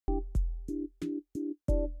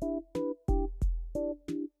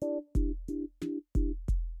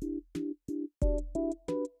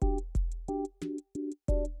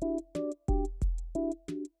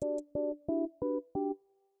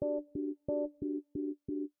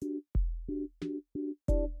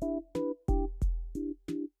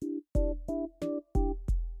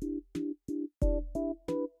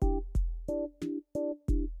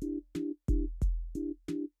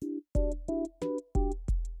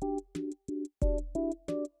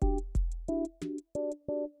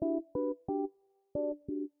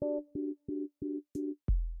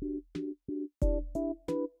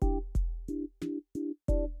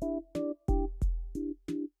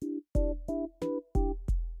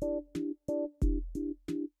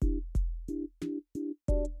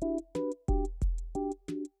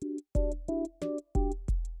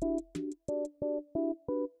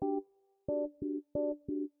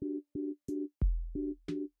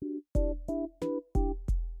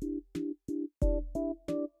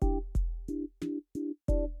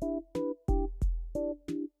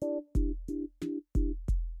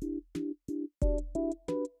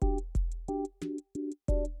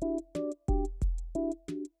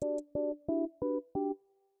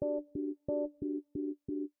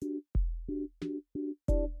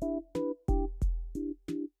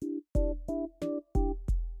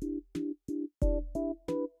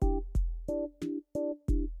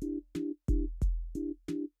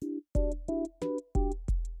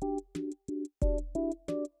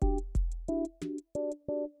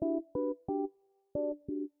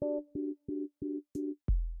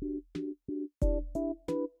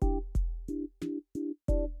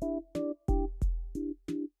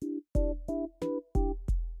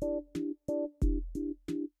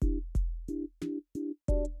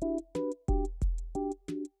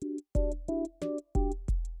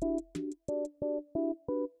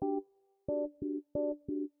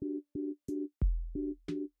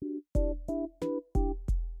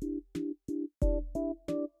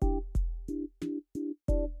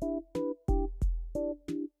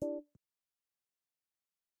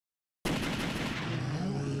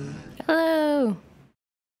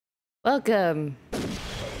Welcome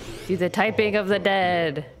to the Typing of the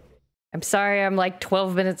Dead. I'm sorry I'm like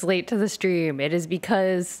 12 minutes late to the stream. It is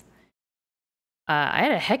because I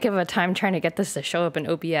had a heck of a time trying to get this to show up in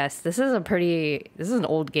OBS. This is an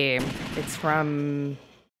old game. It's from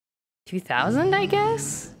 2000, I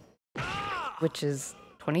guess? Which is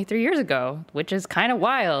 23 years ago, which is kind of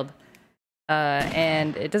wild.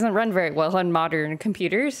 And it doesn't run very well on modern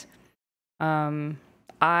computers.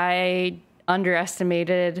 I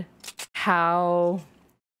underestimated how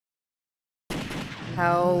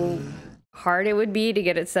hard it would be to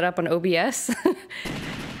get it set up on OBS.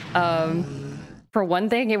 For one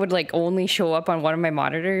thing, it would like only show up on one of my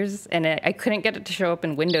monitors, and I couldn't get it to show up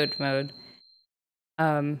in windowed mode.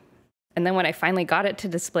 And then when I finally got it to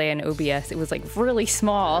display in OBS, it was like really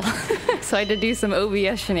small. So I had to do some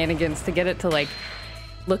OBS shenanigans to get it to like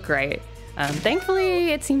look right.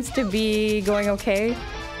 Thankfully, it seems to be going okay.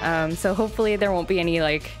 So hopefully there won't be any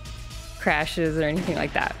like crashes or anything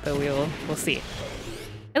like that, but we'll see.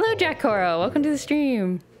 Hello, Jack Coro. Welcome to the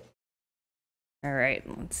stream. All right,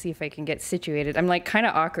 let's see if I can get situated. I'm like kind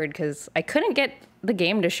of awkward because I couldn't get the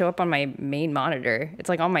game to show up on my main monitor. It's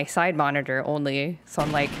like on my side monitor only. So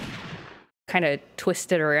I'm like kind of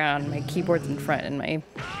twisted around. My keyboard's in front and my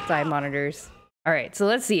side monitors. All right, so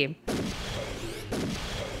let's see.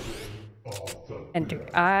 Enter.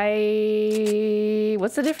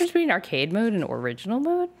 What's the difference between arcade mode and original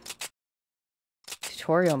mode?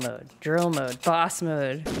 Tutorial mode, drill mode, boss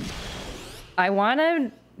mode. I want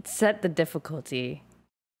to set the difficulty.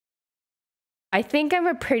 I think I'm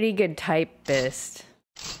a pretty good typist.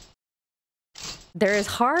 There is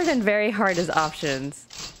hard and very hard as options.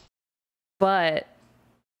 But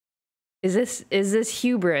is this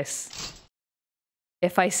hubris?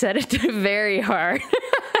 If I set it to very hard.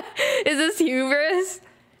 Is this hubris?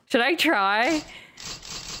 Should I try?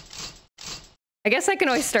 I guess I can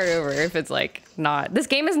always start over if it's like not. This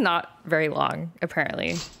game is not very long,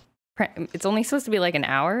 apparently. It's only supposed to be like an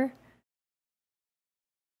hour.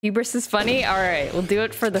 Hubris is funny? Alright, we'll do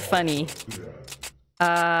it for the funny.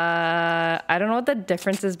 I don't know what the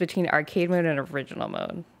difference is between arcade mode and original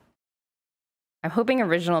mode. I'm hoping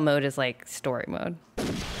original mode is like story mode.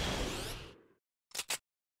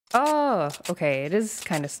 Oh, okay, it is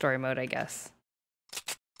kind of story mode, I guess.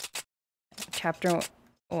 Chapter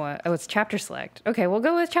 1. Oh, it's chapter select. Okay, we'll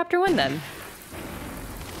go with chapter 1 then.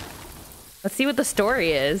 Let's see what the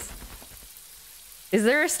story is. Is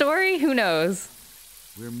there a story? Who knows?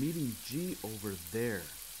 We're meeting G over there.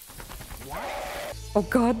 What? Oh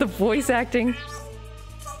god, the voice acting.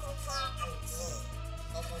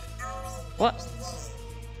 What?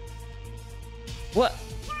 What?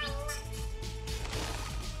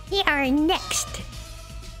 We are next.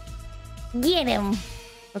 Get him.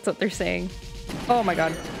 That's what they're saying. Oh my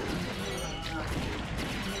god.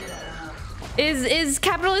 Is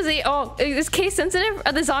capitalization? Oh, is case sensitive?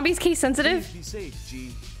 Are the zombies case sensitive? Please be safe,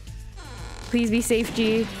 G. Please be safe,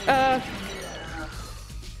 G.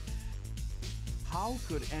 How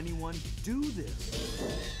could anyone do this?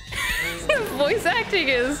 Voice acting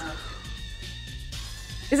is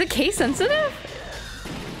it case sensitive?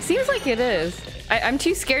 Seems like it is. I'm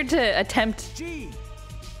too scared to attempt. G.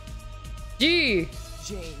 James.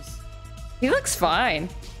 He looks fine.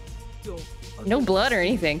 No blood or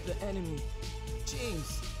anything. The enemy.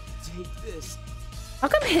 James, take this. How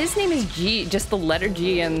come his name is G? Just the letter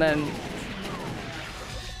G and then...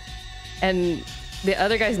 And the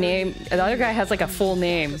other guy's name... The other guy has like a full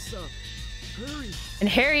name. Hurry. And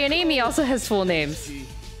Harry and Amy also has full names.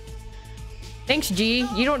 Thanks, G.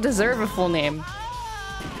 You don't deserve a full name.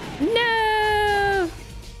 No!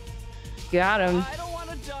 Got him. I don't want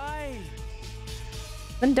to die.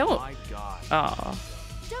 Then don't. My God. Aw.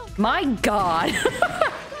 My God.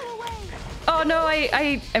 Oh no,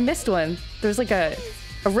 I missed one. There's like a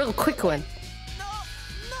real quick one.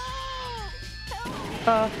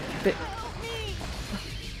 But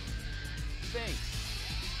Thanks.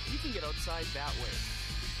 You can get outside that way.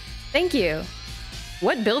 thank you.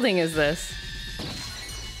 What building is this?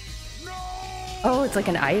 Oh, it's like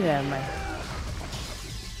an item.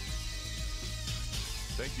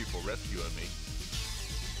 Thank you for rescuing me.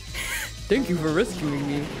 Thank you for rescuing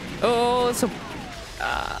me. Oh, so...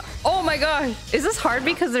 oh my gosh. Is this hard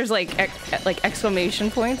because there's like exclamation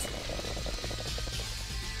points?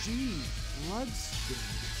 G. Bloodstains.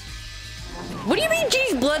 What do you mean,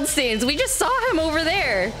 geez, bloodstains? We just saw him over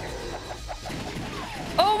there.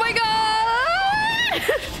 Oh my god!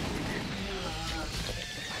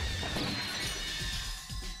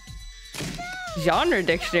 Genre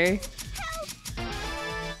dictionary.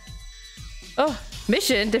 Oh,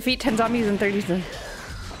 mission: defeat 10 zombies in 30 seconds.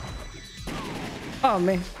 Oh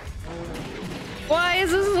man. Why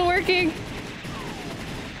is this not working?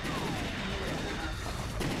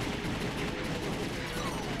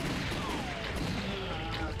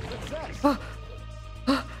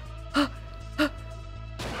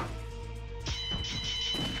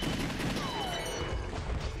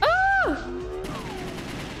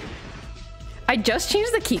 I just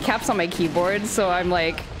changed the keycaps on my keyboard, so I'm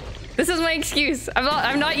like, this is my excuse.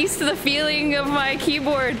 I'm not used to the feeling of my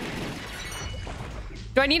keyboard.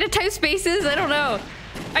 Do I need to type spaces? I don't know.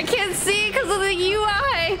 I can't see because of the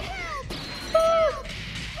UI.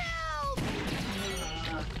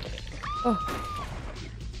 Oh.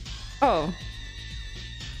 Oh.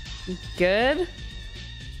 Good.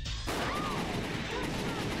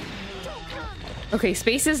 Okay,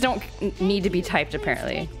 spaces don't need to be typed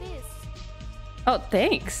apparently. Oh,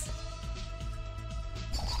 thanks.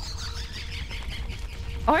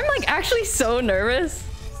 Oh, I'm like actually so nervous.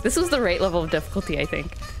 This was the right level of difficulty, I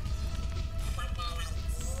think.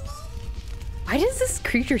 Why does this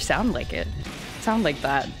creature sound like it? Sound like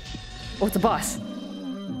that? Oh, it's a boss.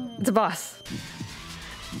 It's a boss.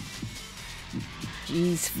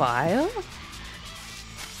 G's file?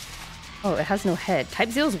 Oh, it has no head. Type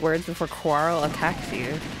Zeal's words before Quarrel attacks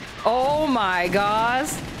you. Oh my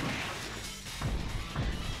gosh.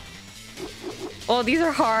 Oh, these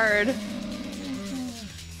are hard.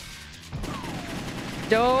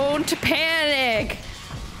 Don't panic.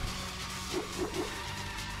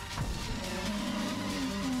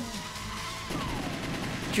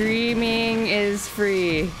 Dreaming is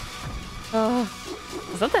free. Oh,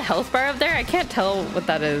 is that the health bar up there? I can't tell what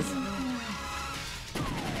that is.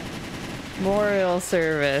 Memorial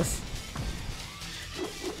service.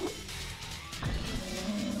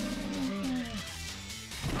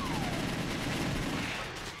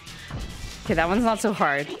 Okay, that one's not so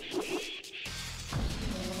hard.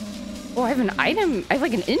 Oh, I have an item. I have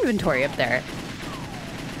like an inventory up there.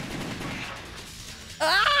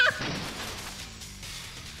 Ah!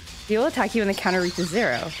 He'll attack you when the counter reaches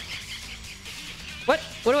 0. What?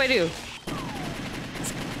 What do I do?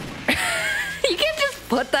 You can't just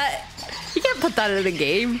put that. You can't put that in the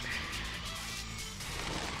game.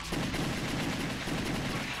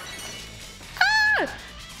 Ah!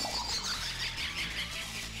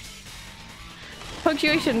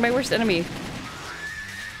 Punctuation, my worst enemy.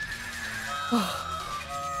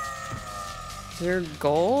 Is there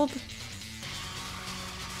gold?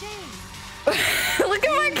 Look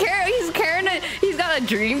at my character. He's carrying it. He's got a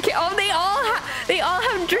dream. Oh, they all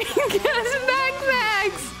have Dreamcast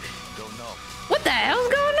backpacks. Don't know. What the hell's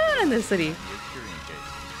going on in this city?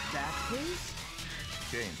 That case?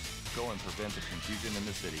 James, go and prevent the confusion in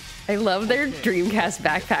the city. I love their Dreamcast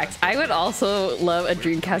backpacks. I would also love a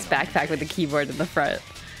Dreamcast backpack with a keyboard in the front.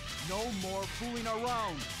 No more fooling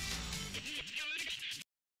around.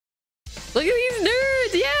 Look at these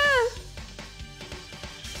nerds, yeah!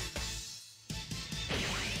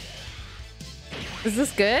 Is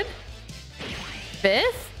this good?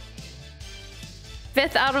 Fifth?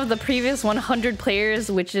 Fifth out of the previous 100 players,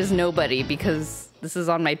 which is nobody because this is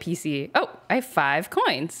on my PC. Oh, I have 5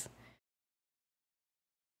 coins.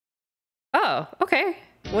 Oh, okay.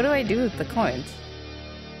 What do I do with the coins?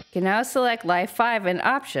 Can now select Life 5 in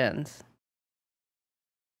options.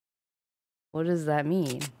 What does that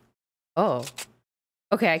mean? Oh.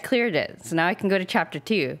 Okay, I cleared it. So now I can go to chapter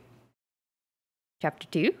 2. Chapter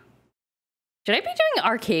 2? Should I be doing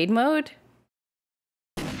arcade mode?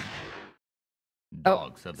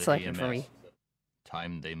 Dogs of the selected AMS. for me.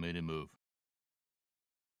 Time they made a move.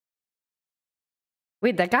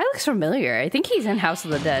 Wait, that guy looks familiar. I think he's in House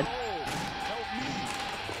of the Dead.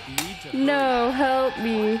 No, help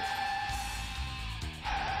me.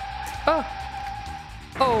 Oh.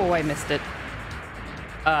 Oh, I missed it.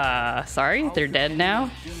 Sorry, they're dead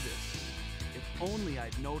now. Do this? If only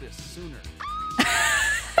I'd noticed sooner.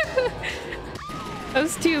 I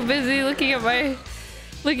was too busy looking at my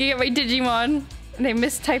Digimon, and I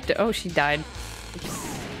mistyped it. Oh, she died.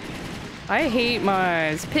 Oops. I hate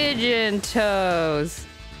Mars. Pigeon toes.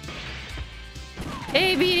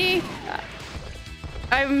 Hey, Beanie.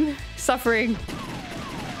 I'm suffering.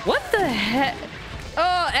 What the heck?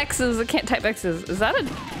 Oh, X's. I can't type X's. Is that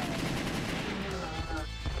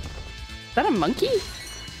a monkey?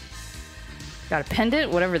 Got a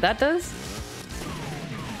pendant, whatever that does.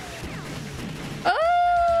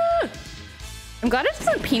 Ah! I'm glad it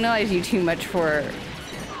doesn't penalize you too much for...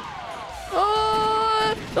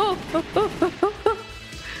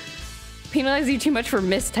 Penalize you too much for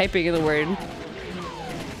mistyping in the word.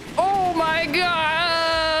 Oh my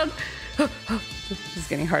god! This is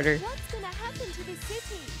getting harder. What's gonna happen to the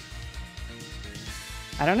city?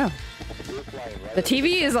 I don't know. The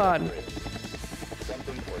TV is on.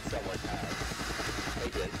 something or someone has.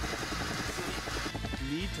 Take it.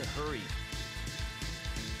 Need to hurry.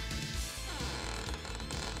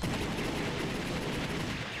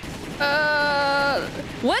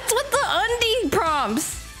 What's with the undie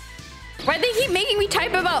prompts? Why they keep making me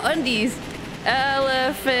type about undies?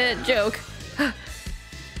 Elephant joke.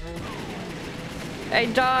 I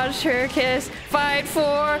dodged her kiss. Fight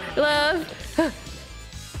for love.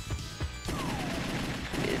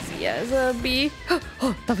 Busy as a bee.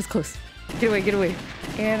 Oh, that was close. Get away, get away.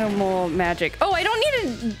 Animal magic. Oh, I don't need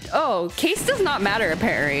a... Oh, case does not matter,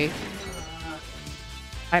 apparently.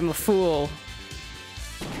 I'm a fool.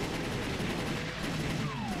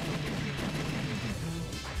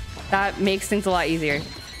 That makes things a lot easier.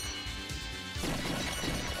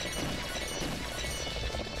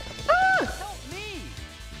 Ah! Help me!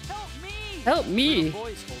 Help me! Help me! Little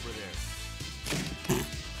voice over there.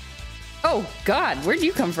 Oh, God, where'd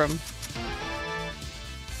you come from?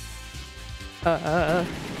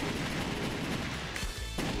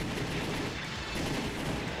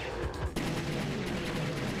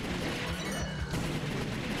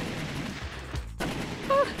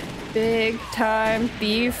 Big time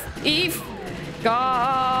thief,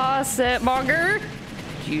 gossip monger,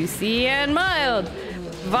 juicy and mild,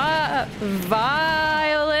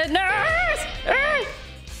 violent nurse.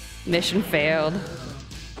 Mission failed.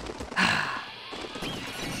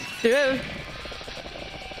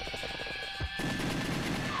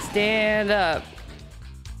 Stand up,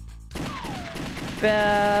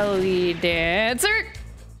 belly dancer.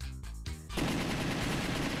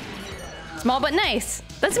 Small but nice.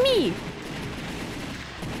 That's me.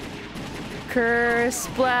 Curse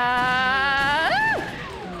splash.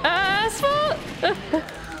 Asphalt.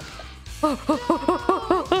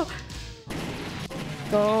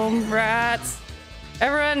 Foam rats.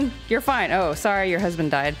 Everyone, you're fine. Oh, sorry, your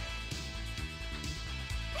husband died.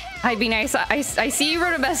 I'd be nice. I see you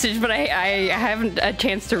wrote a message, but I haven't a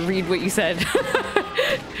chance to read what you said.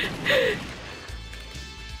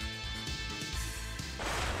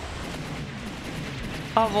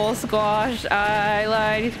 Oval squash, I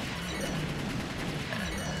lied.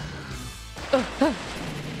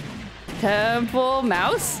 Temple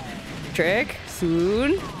mouse, trick,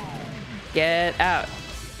 soon. Get out.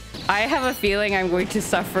 I have a feeling I'm going to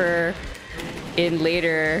suffer in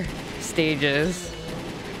later stages.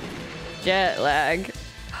 Jet lag.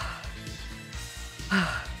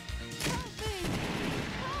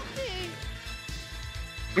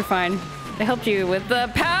 You're fine. I helped you with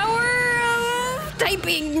the power of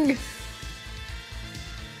typing.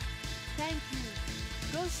 Thank you.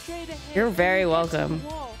 Go straight ahead. You're very and get to the welcome.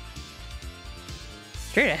 wall.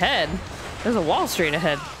 Straight ahead. There's a wall straight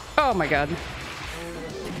ahead. Oh my god.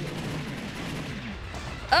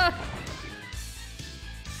 Ah!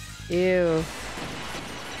 Ew.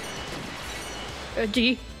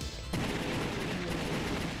 G.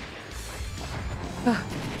 Ah.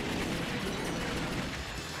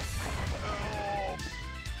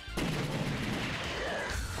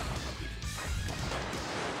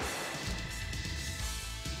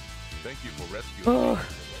 Thank you for rescuing me. Oh.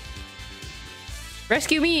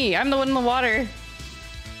 Rescue me! I'm the one in the water.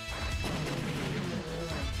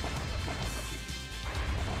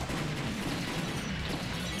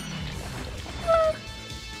 Ah.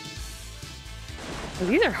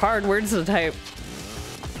 These are hard words to type.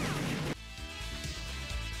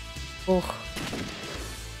 Oh.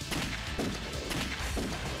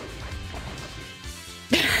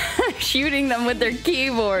 Shooting them with their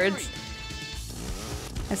keyboards.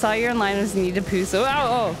 I saw you're online as you need to poo, so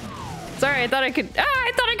oh. Sorry, I thought I could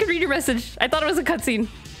read your message. I thought it was a cutscene.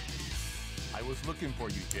 I was looking for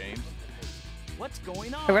you, James. What's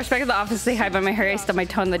going on? I rushed back to the office to say hi, but my hair, I stubbed my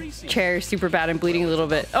toe in the chair super bad. I'm bleeding a little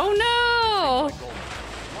bit. Oh no!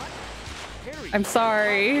 Harry, I'm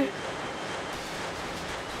sorry.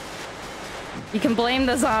 You can blame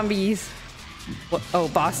the zombies. What? Oh,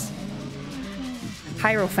 boss.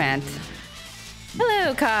 Hierophant.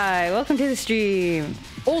 Hello, Kai. Welcome to the stream.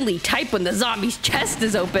 Only type when the zombie's chest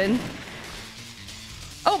is open.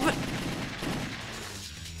 Oh, but...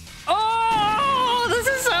 Oh, this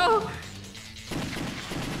is so...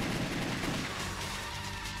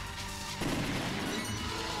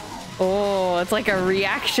 Oh, it's like a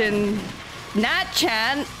reaction.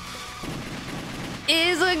 Nat-chan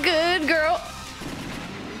is a good girl.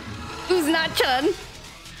 Who's Nat-chan?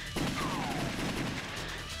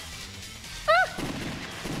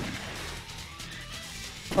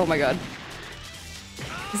 Oh my god.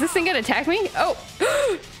 Is this thing gonna attack me? Oh!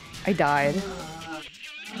 I died.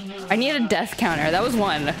 I need a death counter. That was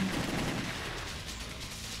one.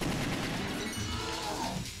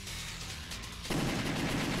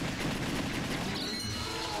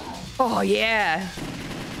 Oh, yeah.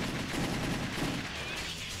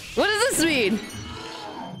 What does this mean?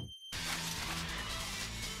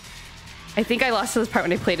 I think I lost this part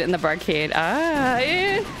when I played it in the barcade. Ah,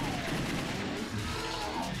 yeah.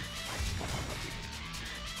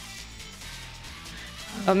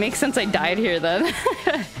 Oh, it makes sense I died here then.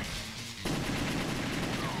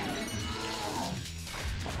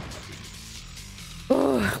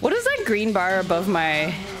 Ooh, what does that green bar above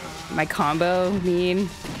my combo mean?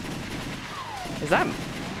 Is that...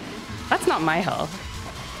 That's not my health.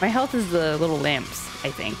 My health is the little lamps, I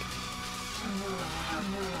think.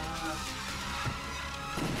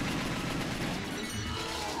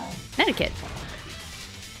 Etiquette.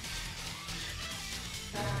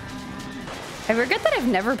 I regret that I've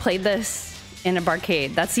never played this in a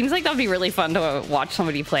barcade. That seems like that would be really fun to watch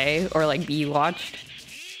somebody play or like be watched.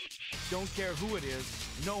 Don't care who it is.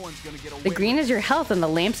 No one's gonna get away. The green is your health and the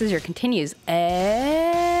lamps is your continues.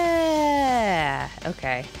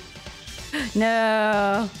 Okay.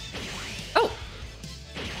 No. Oh!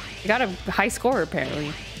 I got a high score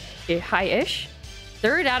apparently. High-ish.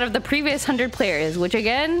 Third out of the previous 100 players, which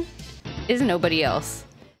again is nobody else.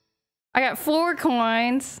 I got 4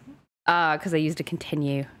 coins. Because I used to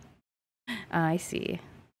continue. I see.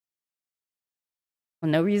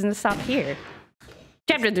 Well, no reason to stop here.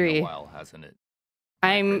 Chapter 3. A while, hasn't it?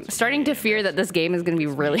 I'm starting to fear that this game is going to be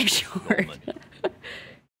really short.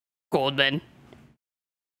 Goldman.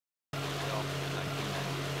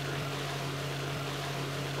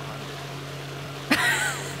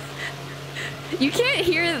 You can't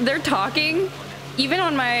hear they're talking. Even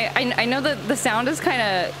on my... I know that the sound is kind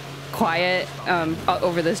of quiet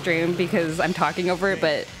over the stream because I'm talking over it,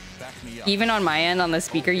 but even on my end on the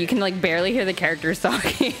speaker, you can like barely hear the characters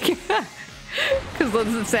talking because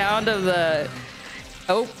the sound of the...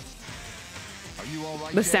 Oh.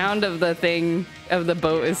 The sound of the thing, of the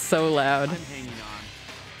boat is so loud.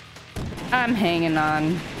 I'm hanging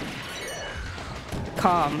on.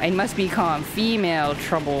 Calm. I must be calm. Female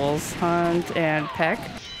troubles. Hunt and peck.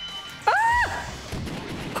 Ah!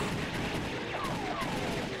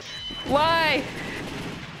 Why?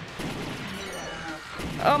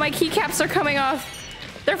 Oh, my keycaps are coming off.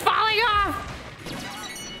 They're falling off.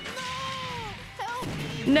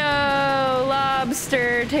 No,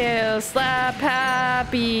 lobster tail slap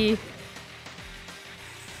happy.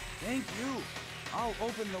 Thank you. I'll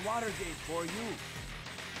open the water gate for you.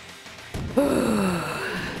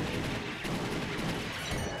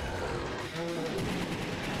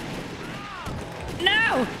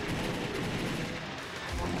 No!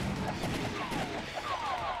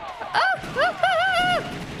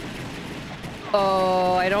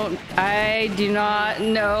 Oh, I do not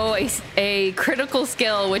know a critical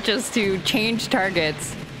skill, which is to change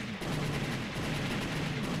targets.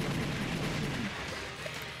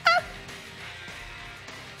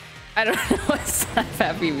 I don't know what slap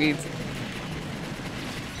happy means.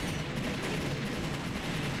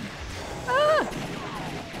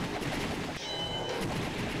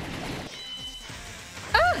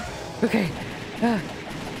 Okay.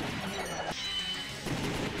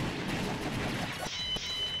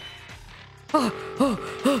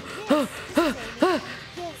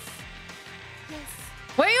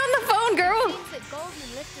 Why are you on the phone, girl?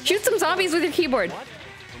 Shoot some zombies with your keyboard.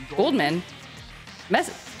 Goldman?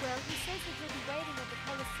 Message.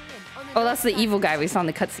 Oh, that's the evil guy we saw in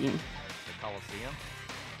the cutscene. The Colosseum?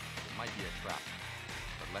 It might be a trap,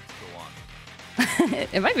 but let's go on.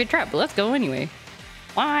 It might be a trap, but let's go anyway.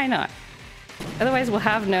 Why not? Otherwise, we'll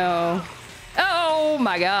have no... Oh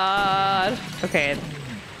my god. Okay.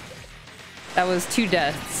 That was 2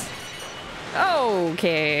 deaths.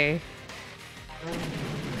 Okay.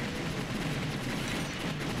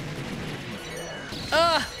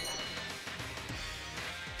 Ugh.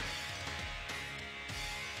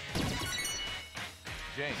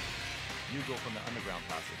 James, you go from the underground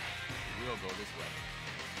passage. We'll go this way.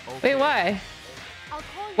 Okay. Wait, why?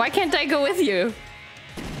 Why can't I go with you?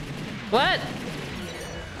 What?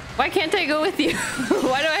 Why can't I go with you?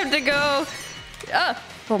 Why do I have to go?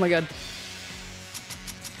 Oh my god.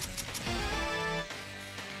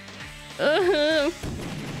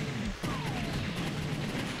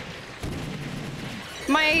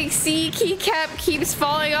 My C keycap keeps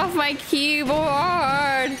falling off my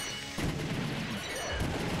keyboard.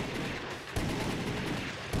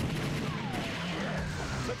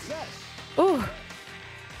 Ooh.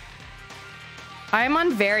 I'm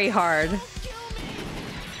on very hard.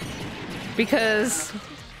 Because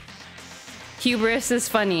hubris is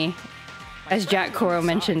funny, as Jack Coro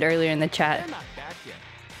mentioned earlier in the chat. They're not back yet.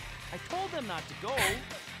 I told them not to go.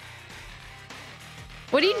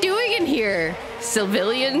 What are you doing in here,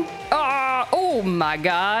 civilian? Oh my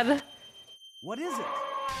god. What is it?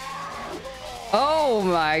 Oh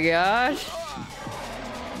my gosh.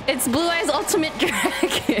 It's Blue Eyes Ultimate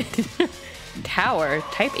Dragon. Tower,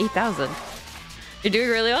 type 8000. You're doing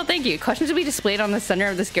really well, thank you. Questions will be displayed on the center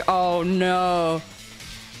of the screen. Oh no.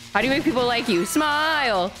 How do you make people like you?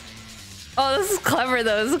 Smile. Oh, this is clever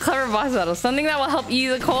though. This is a clever boss battle. Something that will help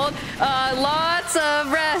ease the cold. Lots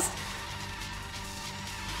of rest.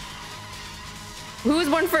 Who was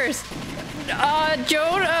born first?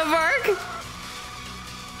 Joan of Arc?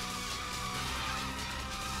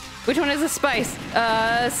 Which one is a spice?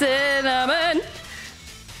 Cinnamon.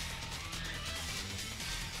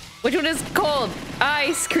 Which one is cold?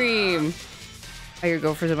 Ice cream. I gotta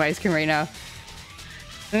go for some ice cream right now.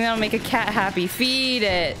 And that'll make a cat happy. Feed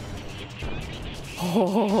it.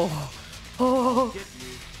 Oh.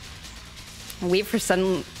 Wait for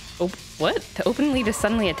sudden. What? To openly to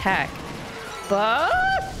suddenly attack. But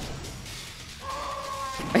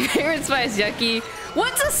my favorite spice, Yucky.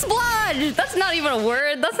 What's a splodge? That's not even a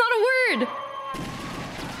word. That's not a word.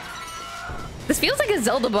 This feels like a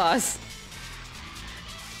Zelda boss.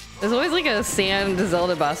 There's always like a sand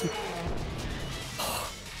Zelda boss.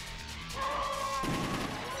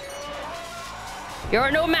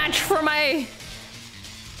 You're no match for my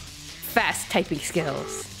fast typing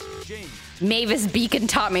skills. James. Mavis Beacon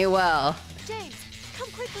taught me well. James, come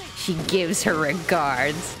quickly. She gives her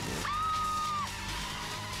regards.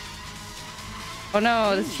 Oh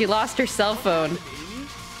no, she lost her cell phone.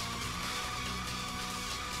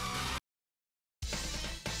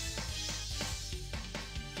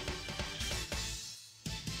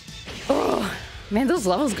 Oh, man, these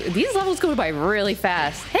levels go by really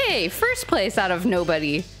fast. Hey, first place out of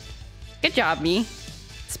nobody. Good job, me.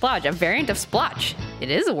 Splodge, a variant of splotch.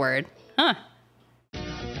 It is a word. Huh.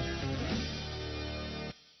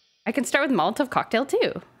 I can start with Molotov cocktail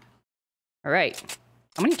too. All right.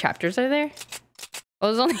 How many chapters are there? Oh,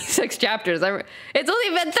 there's only 6 chapters. It's only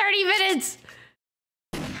been 30 minutes.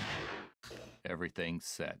 Everything's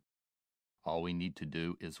set. All we need to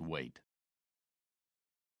do is wait.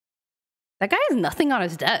 That guy has nothing on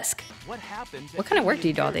his desk. What happened? What kind of work do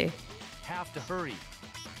you do all day? Have to hurry.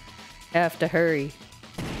 Have to hurry.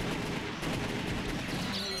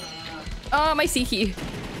 Oh, my C key.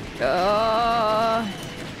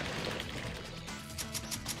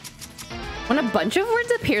 When a bunch of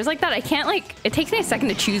words appears like that, I can't like, it takes me a second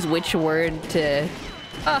to choose which word to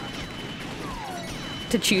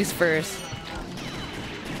choose first.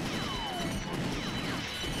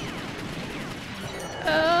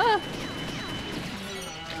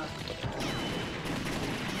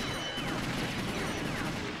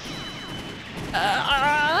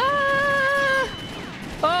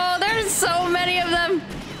 Oh, there's so many of them.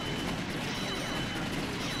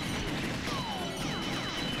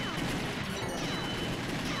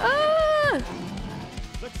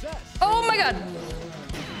 Oh my god.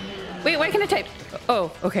 Wait, why can't I type?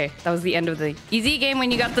 Oh, okay. That was the end of the easy game when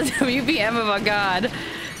you got the WPM of a god.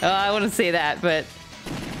 I wouldn't say that, but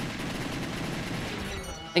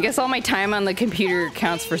I guess all my time on the computer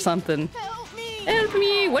counts for something. Help me. Help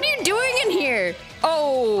me. What are you doing in here?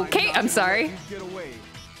 Oh, okay. I'm sorry. Get away.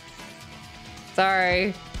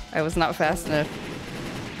 Sorry. I was not fast enough.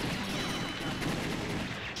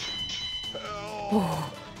 Oh.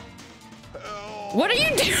 What are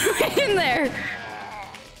you doing in there?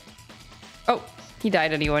 Oh, he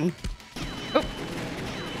died, anyone. Oh.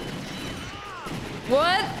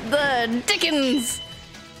 What the dickens?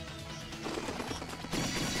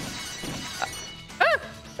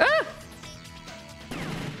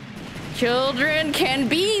 Children can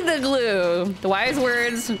be the glue. The wise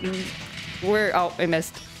words were... Oh, I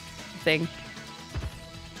missed the thing.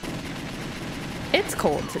 It's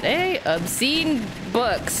cold today. Obscene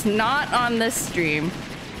books, not on this stream.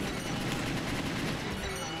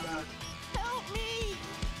 Help me.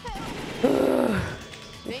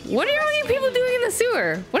 What are all you people doing in the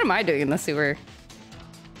sewer? What am I doing in the sewer?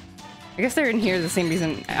 I guess they're in here the same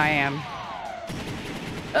reason I am.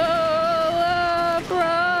 Oh,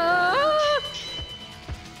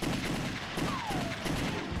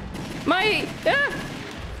 my...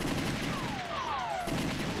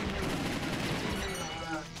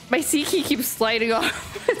 My C key keeps sliding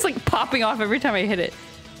off. It's like popping off every time I hit it.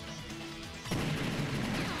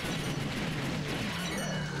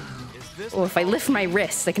 Oh, if I lift my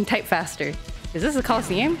wrists, I can type faster. Is this a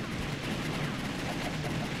Coliseum?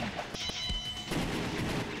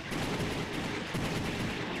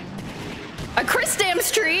 A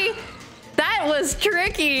Christams tree? That was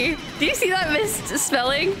tricky. Do you see that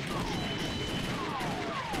misspelling?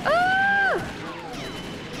 Ah!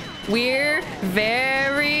 We're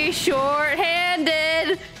very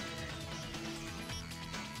short-handed.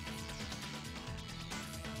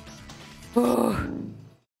 Well,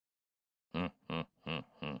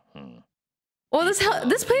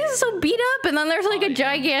 this place is so beat up, and then there's like a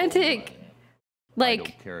gigantic, I don't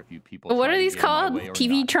like, care if you people what try are to these get in my called? way or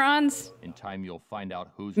TV not. Trons? In time, you'll find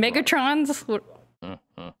out who's right. Megatrons? What-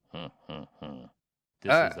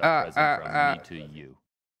 This is a present from me to you.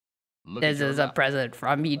 Look This at your is a left. present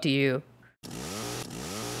from me to you.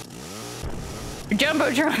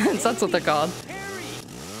 Jumbotrons, that's what they're called.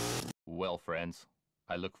 Well, friends,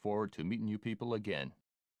 I look forward to meeting you people again.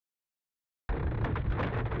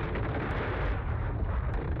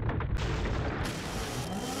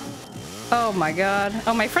 Oh my god.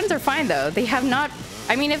 Oh, my friends are fine though. They have not,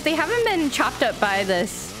 I mean, if they haven't been chopped up by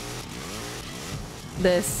this.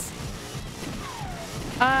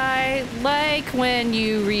 I like when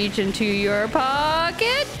you reach into your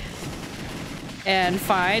pocket and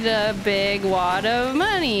find a big wad of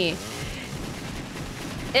money.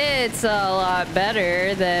 It's a lot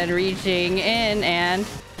better than reaching in and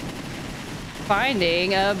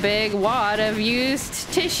finding a big wad of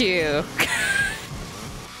used tissue.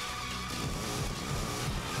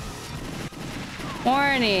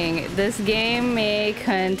 Warning, this game may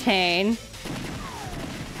contain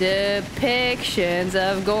depictions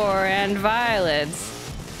of gore and violence.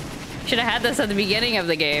 Should have had this at the beginning of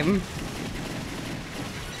the game.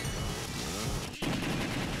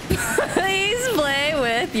 Please play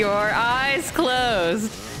with your eyes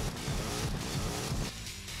closed.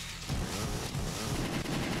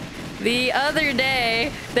 The other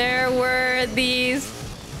day, there were these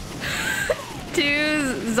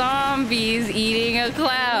two zombies eating a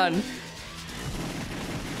clown.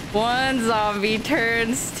 One zombie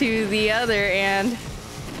turns to the other and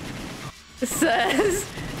says,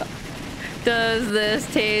 "Does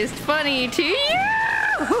this taste funny to you?"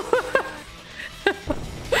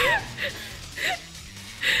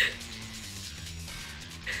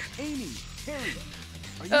 Amy, Harry,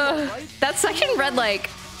 are you alright? That section read like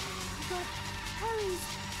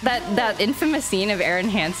that infamous scene of Aaron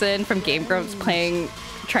Hansen from Game Grumps trying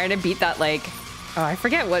to beat that, like, oh, I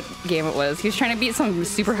forget what game it was. He was trying to beat some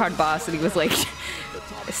super hard boss, and he was like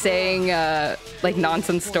saying like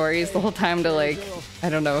nonsense stories the whole time to, like, I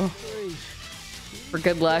don't know, for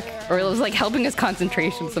good luck, or it was like helping his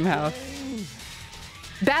concentration somehow.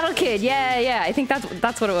 Battle Kid, yeah, I think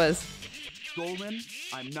that's what it was. Golden,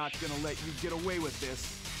 I'm not gonna let you get away with this.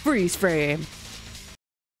 Freeze frame.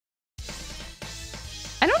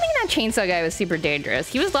 I don't think that chainsaw guy was super dangerous.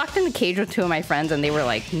 He was locked in the cage with two of my friends, and they were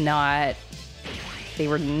like not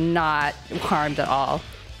harmed at all.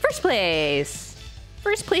 First place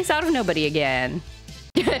out of nobody again.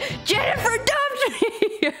 Jennifer dumped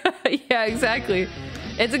me. Yeah, exactly.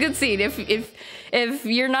 It's a good scene. If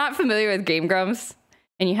you're not familiar with Game Grumps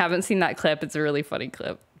and you haven't seen that clip, it's a really funny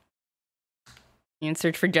clip. You can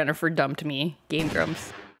search for Jennifer dumped me, Game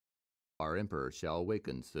Grumps. Our Emperor shall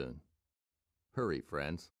awaken soon. Hurry,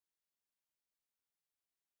 friends.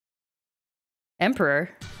 Emperor?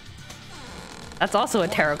 That's also a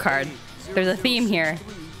tarot card. There's a theme here.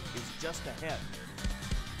 Is just ahead.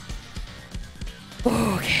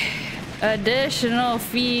 Okay. Additional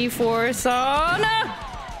fee for sauna.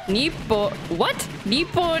 Nippon. What?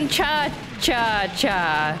 Nippon cha cha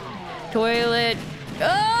cha. Toilet.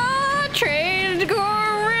 Ah, trained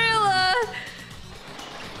gorilla.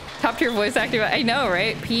 Top tier voice acting. I know,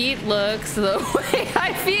 right? Pete looks the way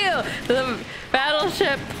I feel. The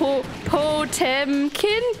battleship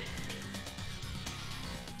Potemkin.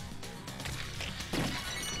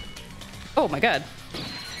 Oh my god.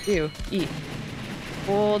 Ew. Eat.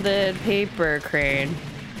 Folded paper crane.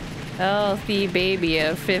 Healthy baby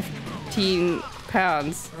of 15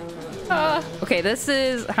 pounds. Okay, this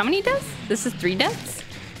is... How many deaths? This is 3 deaths?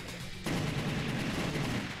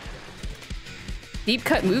 Deep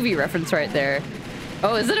cut movie reference right there.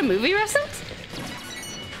 Oh, is it a movie reference?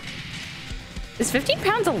 Is 15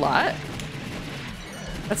 pounds a lot?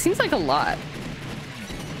 That seems like a lot.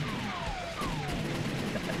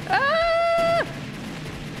 Ah!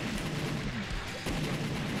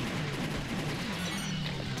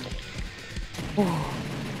 Oh.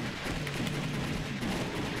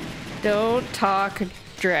 Don't talk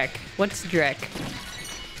Drek. What's Drek?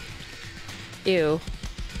 Ew.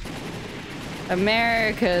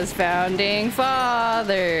 America's founding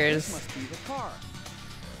fathers. Must be the car.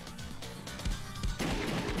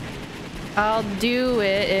 I'll do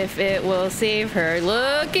it if it will save her.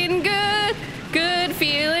 Looking good. Good,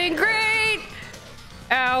 feeling great.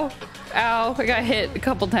 Ow. Ow. I got hit a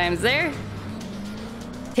couple times there.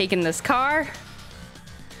 Taking this car.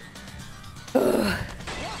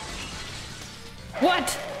 What?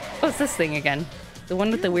 What's this thing again? The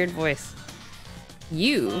one with the weird voice.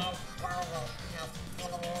 You.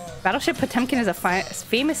 Battleship Potemkin is a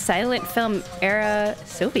famous silent film era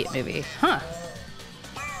Soviet movie. Huh.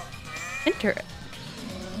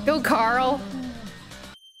 Go, Carl.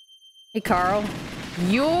 Hey, Carl.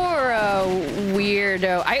 You're a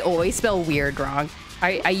weirdo. I always spell weird wrong.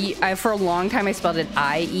 I for a long time I spelled it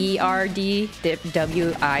I-E-R-D,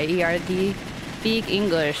 W-I-E-R-D. Speak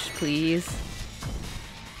English, please.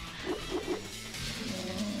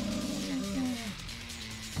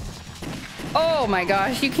 Oh my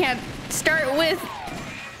gosh, you can't start with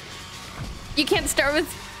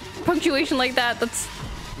punctuation like that. That's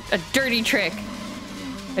a dirty trick.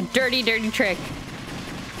 A dirty, dirty trick.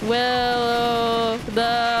 Will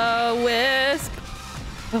the wisp.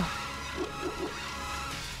 Oh.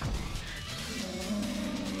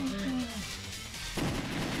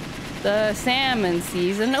 The salmon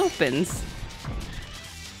season opens.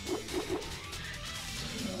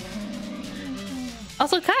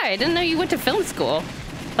 Also, Kai, I didn't know you went to film school.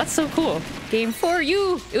 That's so cool. Game for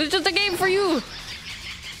you. It was just a game for you.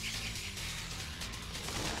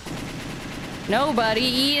 Nobody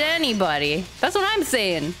eat anybody. That's what I'm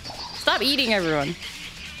saying. Stop eating everyone.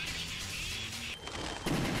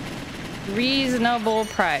 Reasonable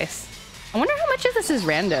price. I wonder how much of this is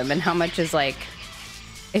random and how much is like...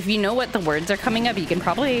 If you know what the words are coming up, you can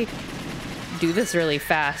probably do this really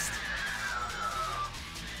fast.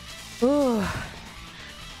 Ooh.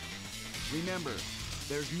 Remember,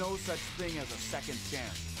 there's no such thing as a second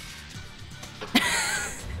chance.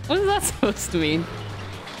 What is that supposed to mean?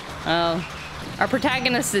 Oh, our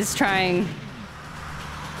protagonist is trying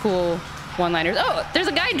cool one-liners. Oh, there's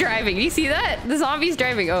a guy driving. Do you see that? The zombie's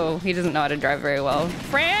driving. Oh, he doesn't know how to drive very well.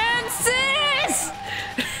 Francis!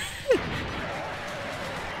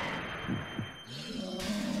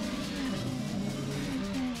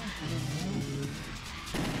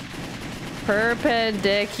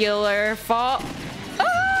 Perpendicular fall.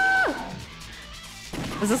 Ah!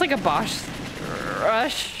 Is this like a boss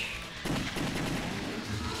rush?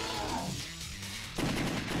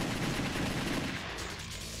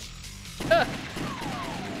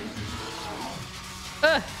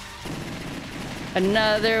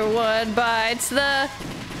 Another one bites the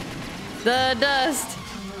dust.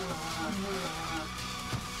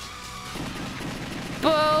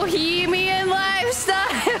 Bohemian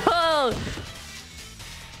lifestyle.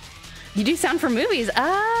 You do sound for movies.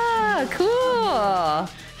 Ah, cool.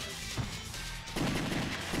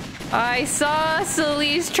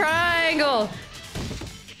 Isosceles triangle.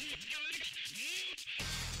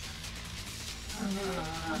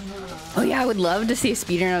 Oh yeah, I would love to see a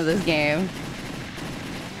speedrun of this game.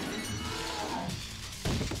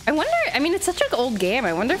 I wonder, I mean, it's such an old game.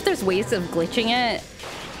 I wonder if there's ways of glitching it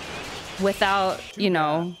without, you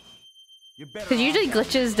know, because usually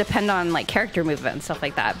glitches depend on like character movement and stuff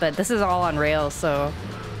like that, but this is all on Rails, so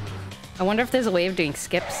I wonder if there's a way of doing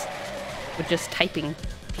skips with just typing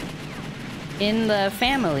in the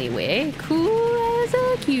family way. Cool as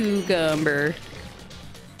a cucumber.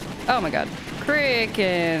 Oh my god. Crick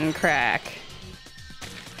and crack.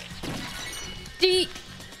 D.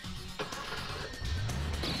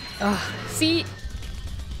 Oh, see?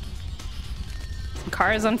 Some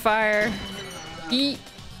cars on fire. E.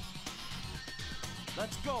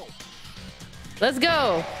 Let's go. Let's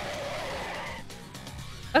go.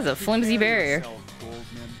 That's a flimsy barrier.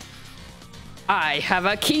 I have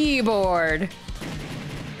a keyboard.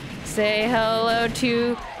 Say hello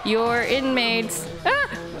to your inmates.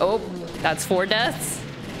 Ah! Oh, that's 4 deaths.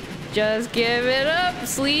 Just give it up.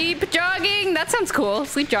 Sleep jogging. That sounds cool.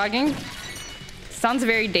 Sleep jogging. Sounds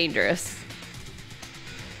very dangerous.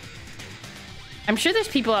 I'm sure there's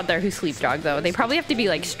people out there who sleep jog though. They probably have to be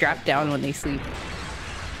like strapped down when they sleep.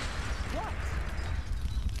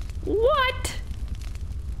 What?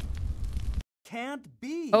 Can't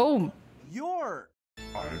be. Oh. You're.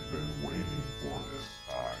 I've been waiting for this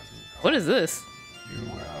time. What is this? You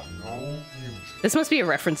have no future. This must be a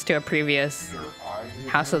reference to a previous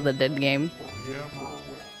House of the Dead game.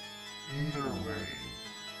 Either way,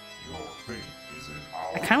 your fate is in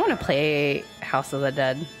our I kind of want to play House of the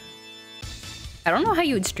Dead. I don't know how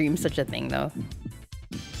you would stream such a thing though.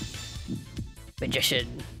 Magician.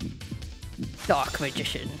 Dark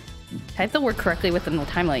magician. Type the word correctly within the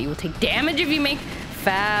timeline. You will take damage if you make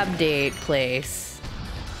fab date place.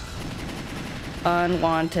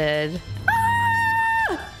 Unwanted.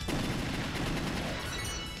 Ah!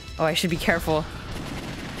 Oh, I should be careful.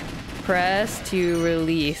 Press to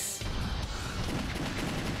release.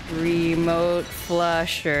 Remote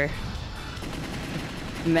flusher.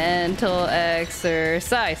 Mental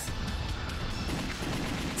exercise.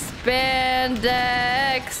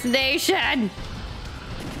 Spandex Nation.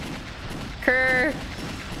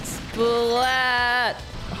 Splat.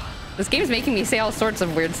 This game's making me say all sorts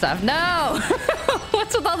of weird stuff. No!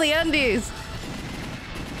 What's with all the undies?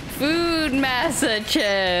 Food massa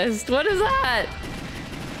chest. What is that?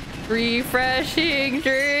 Refreshing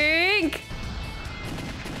drink.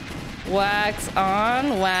 Wax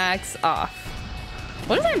on, wax off.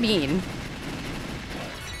 What does that mean?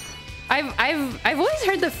 I've always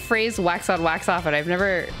heard the phrase wax on, wax off, and I've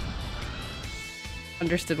never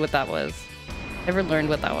understood what that was. Never learned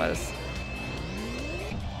what that was.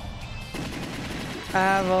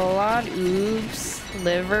 Avalon, oops,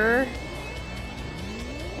 liver.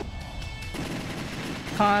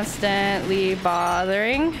 Constantly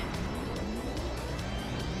bothering.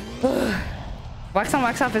 Wax on,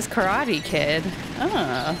 wax off is Karate Kid.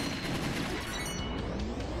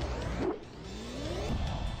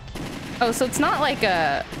 Oh, so it's not like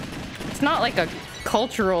a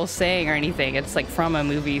cultural saying or anything. It's like from a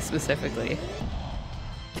movie specifically.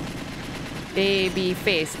 Baby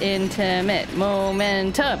face, intimate,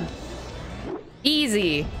 momentum.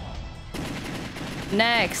 Easy.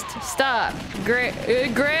 Next, stop.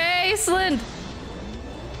 Graceland.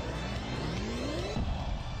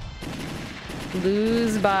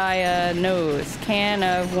 Lose by a nose. Can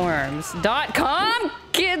of worms. .com,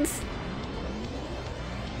 kids.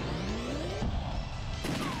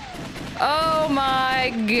 Oh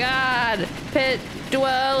my god. Pit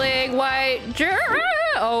dwelling white giraffe.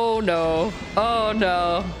 Oh no. Oh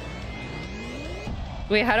no.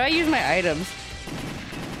 Wait, how do I use my items?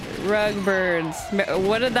 Rug burns.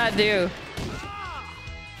 What did that do?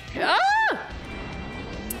 Ah!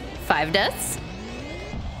 5 deaths.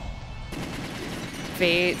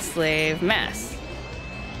 Fate slave mess.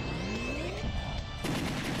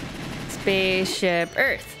 Spaceship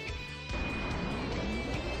Earth.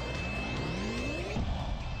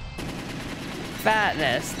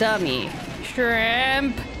 Fatness dummy.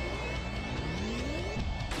 Shrimp.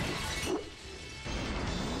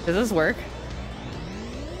 Does this work?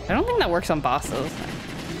 I don't think that works on bosses.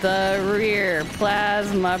 The rear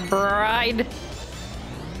plasma bride.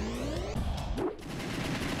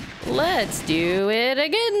 Let's do it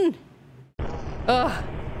again. Ugh.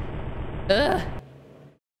 Ugh.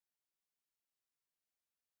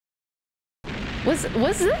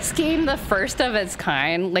 Was this game the first of its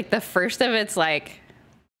kind? Like the first of its like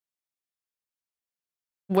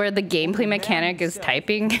where the gameplay mechanic is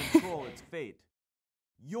typing? Control its fate.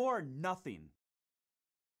 You're nothing.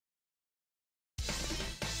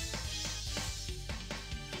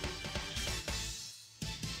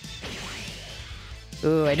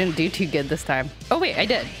 Ooh, I didn't do too good this time. Oh wait, I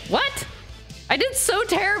did. What? I did so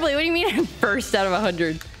terribly. What do you mean I'm first out of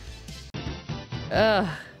 100? Ugh.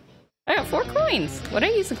 I got 4 coins. What do I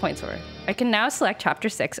use the coins for? I can now select Chapter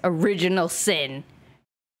 6, Original Sin,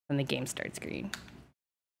 when the game start screen.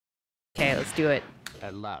 Okay, let's do it.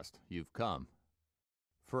 At last, you've come.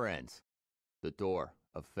 Friends, the door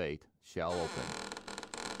of fate shall open.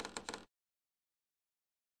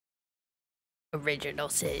 Original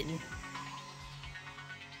Sin.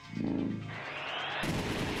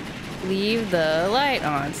 Leave the light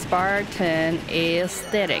on. Spartan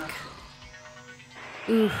aesthetic.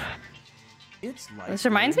 Oof. This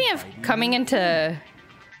reminds me of coming into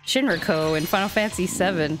Shinriko in Final Fantasy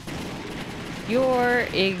VII. You're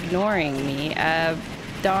ignoring me.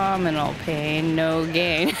 Abdominal pain, no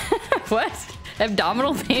gain. What?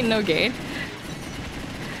 Abdominal pain, no gain?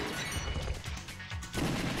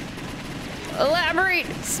 Elaborate,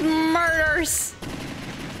 smarters.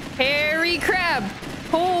 Hairy crab.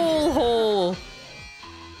 Hole.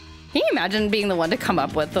 Can you imagine being the one to come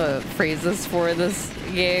up with the phrases for this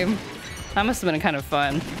game? That must have been kind of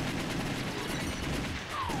fun.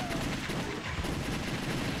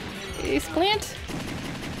 Splant.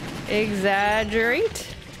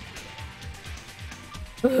 Exaggerate.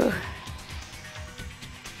 Ugh.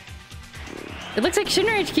 It looks like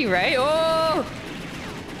Shinra HQ, right? Oh!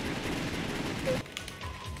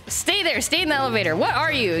 Stay there. Stay in the elevator. What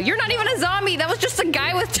are you? You're not even a zombie. That was just a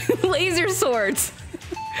guy with 2 laser swords.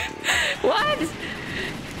 What?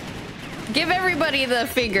 Give everybody the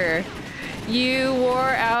finger. You wore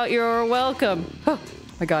out your welcome. Oh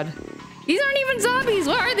my god. These aren't even zombies.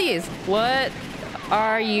 What are these? What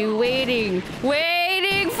are you waiting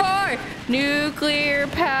for? Nuclear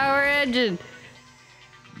power engine.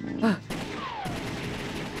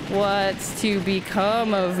 What's to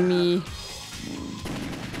become of me?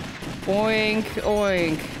 Oink,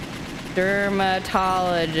 oink.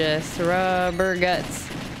 Dermatologist, rubber guts.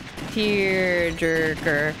 Tear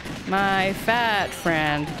jerker. My fat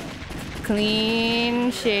friend. clean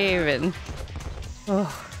shaven.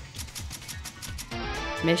 Oh.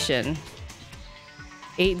 Mission.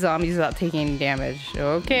 8 zombies without taking any damage.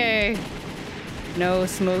 Okay. No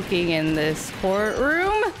smoking in this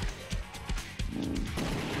courtroom.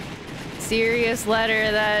 Serious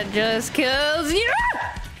letter that just kills you.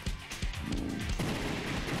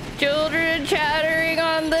 Children chattering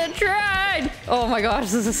on the train. Oh my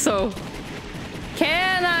gosh, this is so...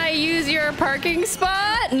 Can I use your parking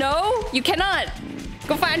spot? No, you cannot.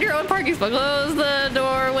 Go find your own parking spot. Close the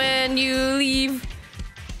door when you leave.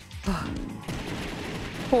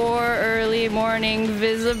 Poor early morning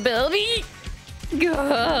visibility.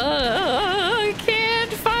 Can't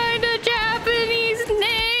find a Japanese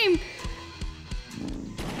name.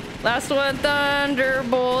 Last one,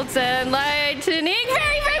 thunderbolts and lightning.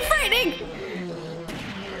 Very, very frightening.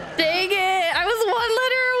 Dang it, I was one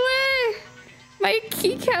letter away. My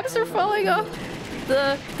keycaps are falling off.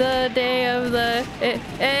 The day of the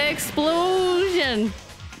explosion.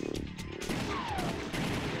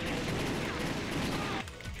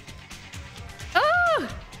 Oh!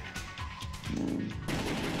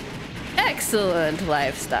 Excellent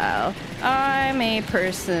lifestyle. I'm a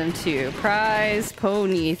person to prize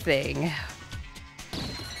pony thing.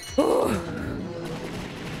 Ooh.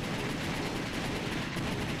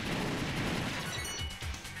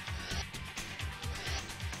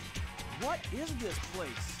 What is this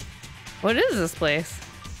place? What is this place?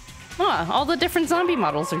 Huh, all the different zombie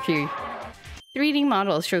models are here. 3D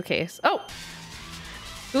models showcase. Oh!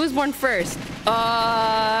 Who was born first?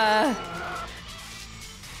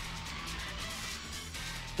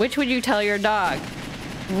 Which would you tell your dog?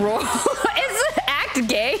 Roll. Is act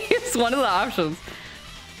gay? It's one of the options.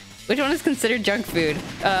 Which one is considered junk food?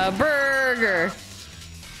 Burger.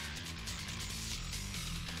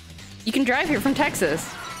 You can drive here from Texas.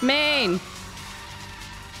 Maine.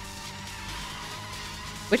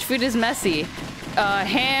 Which food is messy?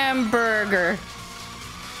 Hamburger.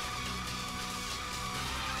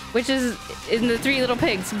 Which is in the 3 Little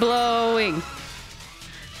Pigs? Blowing.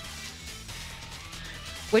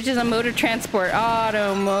 Which is a mode of transport?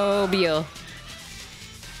 Automobile.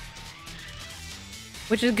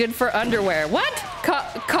 Which is good for underwear? What?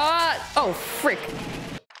 Oh, frick.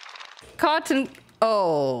 Cotton.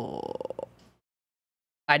 Oh.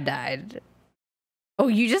 I died. Oh,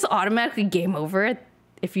 you just automatically game over it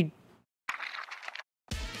if you...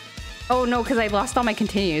 Oh no, because I lost all my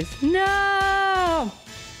continues. No!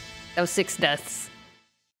 That was 6 deaths.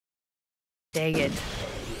 Dang it.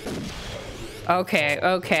 Okay,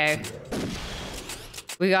 okay.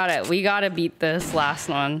 We gotta beat this last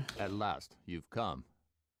one. At last, you've come.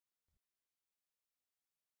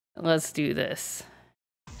 Let's do this.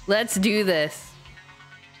 Let's do this.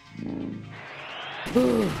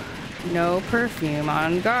 Ooh. No perfume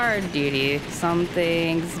on guard duty.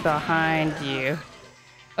 Something's behind you.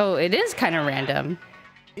 Oh, it is kind of random.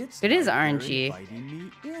 It is RNG. Inviting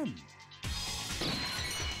me in.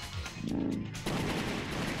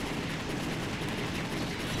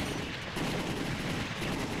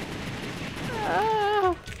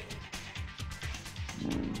 Oh.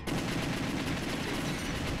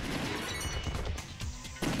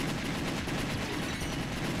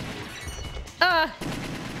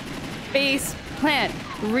 Face plant.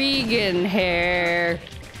 Regan hair.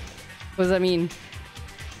 What does that mean?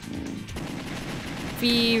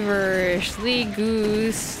 Feverishly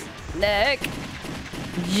goose neck.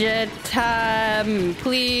 Jet time,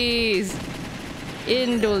 please.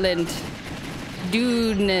 Indolent.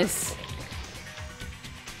 Dudeness.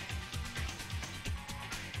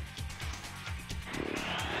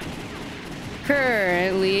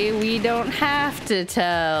 Currently, we don't have to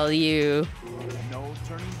tell you. No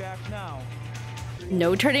turning back now.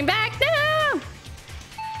 No turning back now!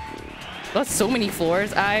 That's so many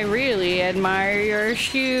floors. I really admire your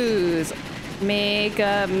shoes.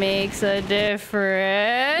 Makeup makes a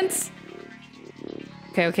difference.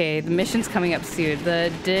 Okay, okay, the mission's coming up soon.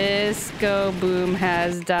 The disco boom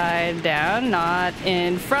has died down, not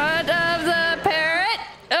in front of the parrot.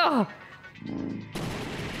 Oh!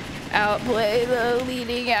 Outplay the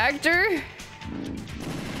leading actor.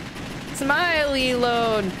 Smiley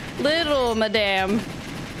load, little madame.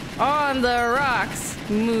 On the rocks,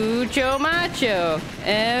 mucho macho.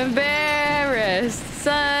 Embarrassed,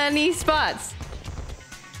 sunny spots.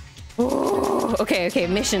 Oh, okay, okay,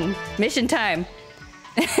 mission time.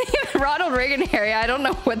 Ronald Reagan area, I don't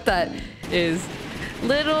know what that is.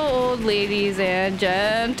 Little old ladies and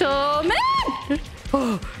gentlemen.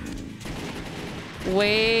 Oh.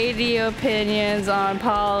 Weighty opinions on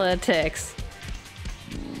politics.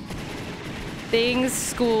 Things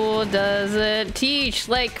school doesn't teach,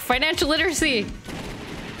 like financial literacy.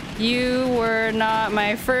 You were not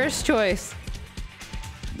my first choice.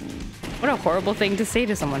 What a horrible thing to say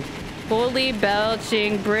to someone. Holy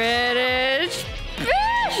belching British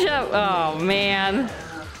bishop. Oh man.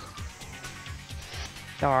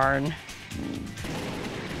 Darn.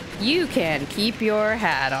 You can keep your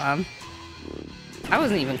hat on. I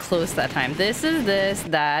wasn't even close that time. This is this,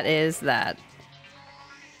 that is that.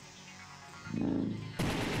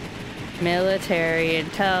 Military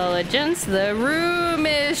intelligence. The room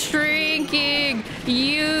is shrinking.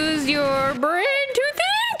 Use your brain to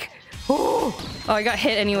think. Oh, I got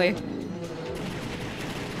hit anyway.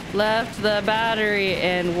 Left the battery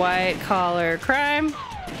in white collar crime.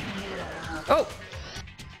 Oh.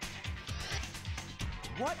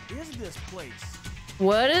 What is this place?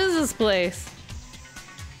 What is this place?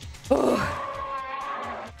 Oh.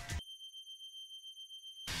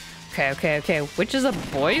 Okay. Which is a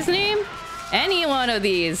boy's name? Any one of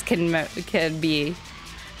these can be.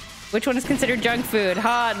 Which one is considered junk food?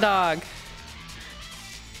 Hot dog.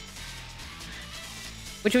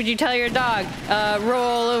 Which would you tell your dog?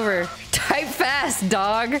 Roll over. Type fast,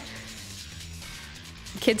 dog.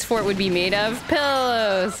 Kids' fort would be made of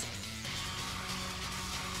pillows.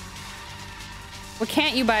 What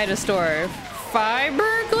can't you buy at a store?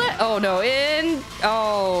 Fiberglass? Oh no,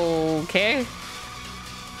 okay.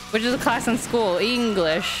 Which is a class in school?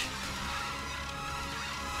 English.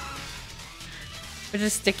 Which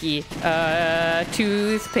is sticky?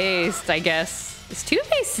 Toothpaste, I guess. Is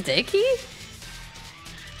toothpaste sticky?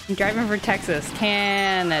 I'm driving for Texas.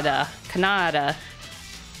 Canada.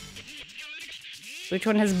 Which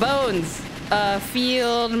one has bones?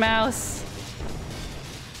 Field mouse.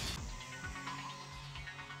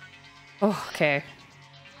 Oh, okay.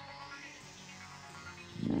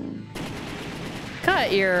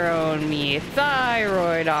 Cut your own meat.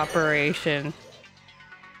 Thyroid operation.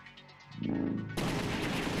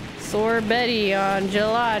 Sorbetti on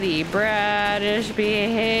gelati. British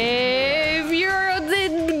behavior.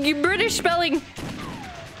 The British spelling.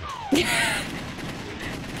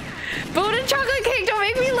 Food and chocolate cake. Don't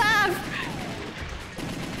make me laugh.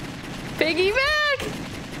 Piggyback.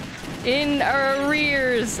 In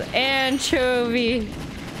arrears. Anchovy.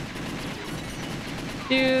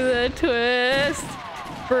 Do the twist.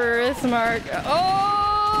 Birthmark.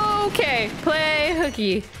 Okay. Play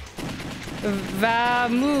hooky.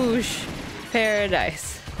 Vamoosh.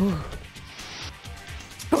 Paradise.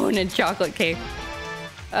 Bone and chocolate cake.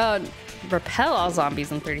 Repel all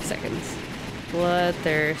zombies in 30 seconds.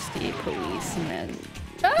 Bloodthirsty policeman.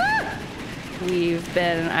 Ah! We've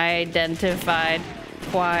been identified.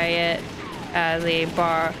 Quiet as a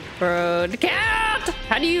borrowed cat.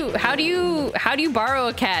 How do you borrow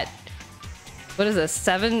a cat? What is this?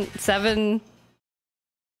 Seven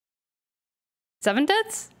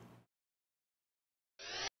deaths?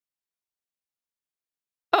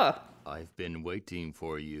 Oh. I've been waiting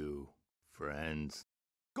for you, friends.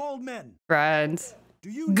 Goldman! Friends. Do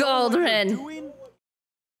you know what you're Goldman. doing?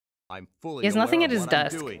 I'm fully He has aware nothing of at his what I'm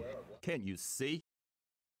desk. doing. Can't you see?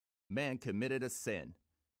 Man committed a sin,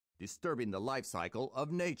 disturbing the life cycle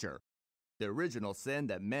of nature. The original sin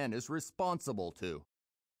that man is responsible to.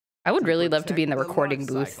 I would really love to be in the protect recording life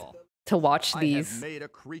booth cycle. to watch I these have made a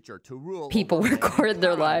creature to rule people over record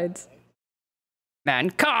their mankind. lives.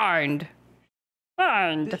 Mankind.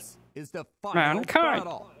 This is the final Mankind.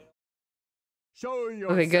 battle. Show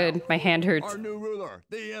yourself. Okay, good. My hand hurts. Our new ruler,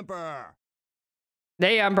 the Emperor.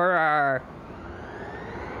 The Emperor.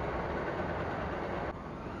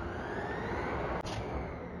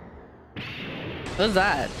 What's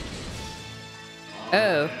that?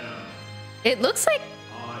 Oh. It looks like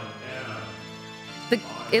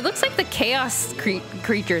the chaos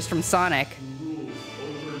creatures from Sonic.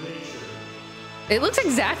 It looks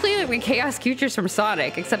exactly like the chaos creatures from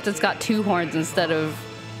Sonic, except it's got 2 horns instead of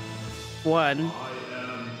 1.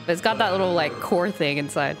 But it's got that little like core thing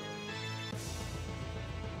inside.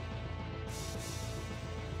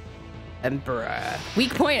 Emperor.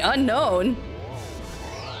 Weak point unknown.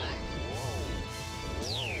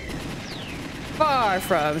 Far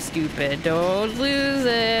from stupid. Don't lose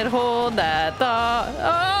it. Hold that thought.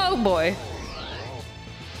 Oh boy.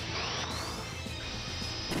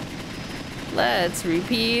 Let's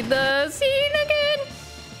repeat the scene again.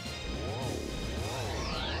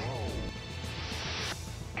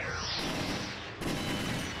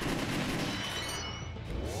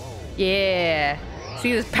 Yeah.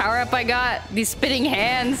 See this power up I got? These spitting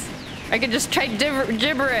hands? I can just try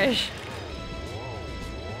gibberish.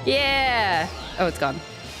 Yeah. Oh, it's gone.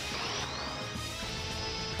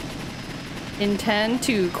 intend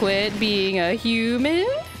to quit being a human?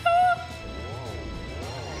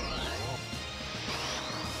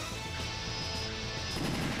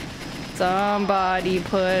 Somebody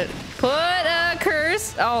put a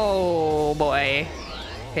curse. Oh boy.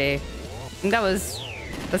 Okay. I think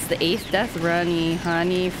that's the 8th death. Runny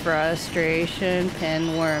honey frustration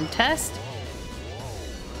pinworm test.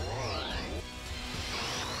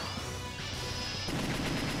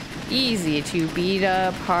 Easy to beat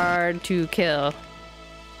up, hard to kill.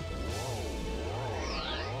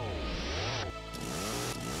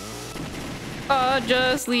 Oh,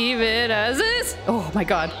 just leave it as is. Oh my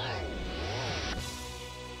god.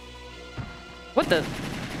 What the?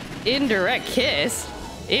 Indirect kiss?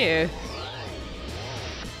 Ew.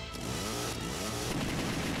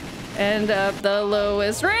 End up the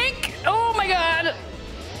lowest rank. Oh my god.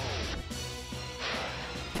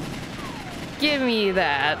 Give me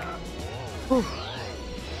that. Whew.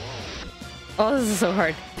 Oh, this is so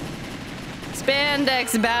hard.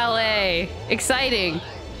 Spandex ballet. Exciting.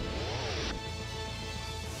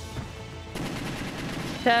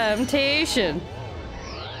 Temptation.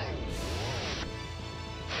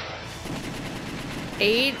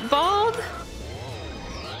 8-balled?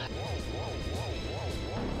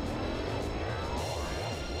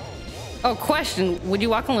 Oh, question. Would you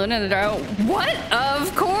walk alone in the dark? What?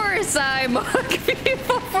 Of course I mug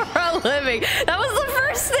people for a living. That was the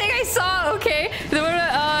first thing I saw, okay? Then we're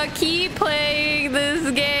gonna keep playing this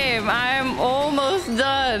game. I'm almost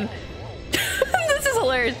done. This is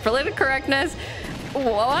hilarious. Political correctness.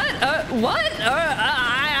 What? What?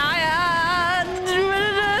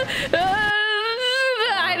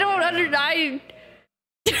 I don't understand.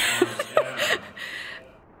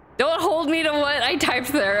 Don't hold me to what I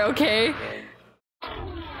typed there, okay?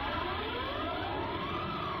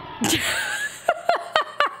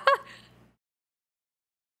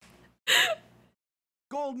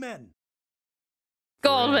 Goldman!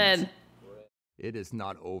 Goldman! It is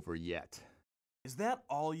not over yet. Is that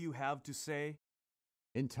all you have to say?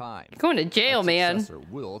 In time. Going to jail, a man. successor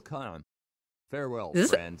will come. Farewell, Is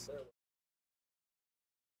this- friends.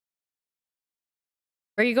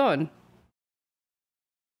 Where are you going?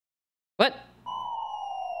 What?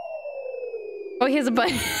 Oh, he has a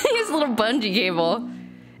he has a little bungee cable.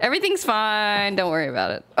 Everything's fine. Don't worry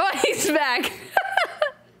about it. Oh, he's back.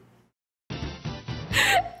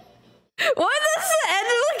 What? That's the end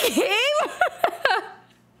of the game?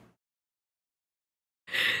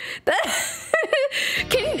 That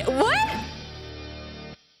what?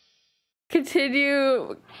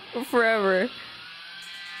 Continue forever.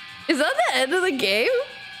 Is that the end of the game?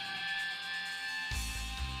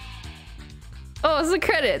 Oh, it's the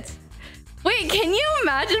credits. Wait, can you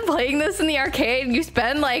imagine playing this in the arcade? You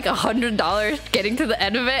spend like $100 getting to the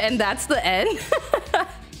end of it, and that's the end?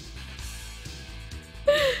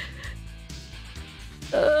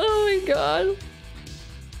 Oh my god.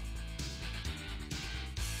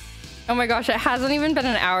 Oh my gosh, it hasn't even been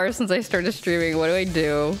an hour since I started streaming. What do I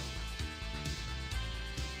do?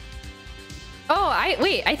 Oh,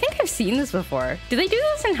 wait, I think I've seen this before. Do they do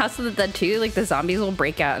this in House of the Dead too? Like the zombies will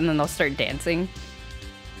break out and then they'll start dancing?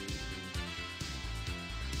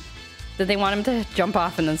 Did they want him to jump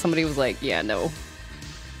off and then somebody was like, yeah, no.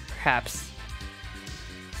 Perhaps.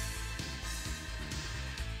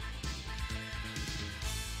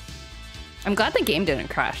 I'm glad the game didn't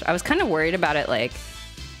crash. I was kind of worried about it, like,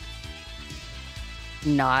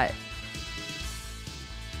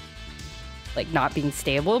 not being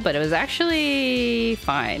stable, but it was actually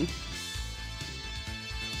fine.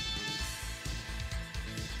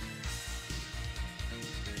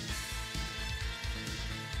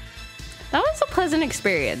 That was a pleasant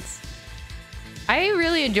experience. I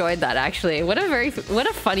really enjoyed that, actually. What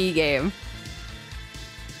a funny game.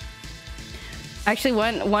 Actually,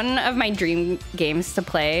 one of my dream games to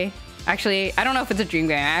play. Actually, I don't know if it's a dream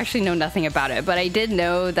game. I actually know nothing about it, but I did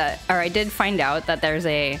know that, or I did find out that there's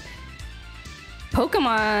a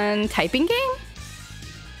Pokemon typing game.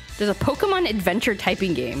 There's a Pokemon adventure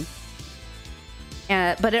typing game,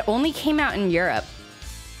 but it only came out in Europe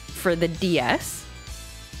for the DS,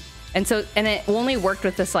 and it only worked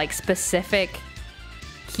with this like specific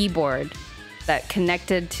keyboard that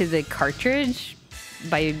connected to the cartridge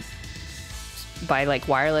by like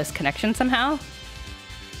wireless connection somehow.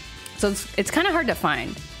 So it's kind of hard to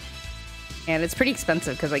find, and it's pretty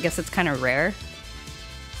expensive because I guess it's kind of rare.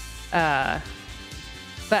 But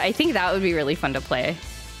I think that would be really fun to play.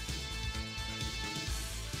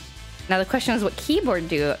 Now the question is, what keyboard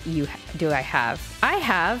do I have? I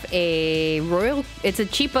have a Royal. It's a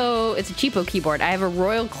cheapo keyboard. I have a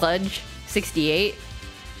Royal Kludge 68.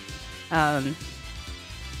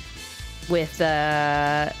 with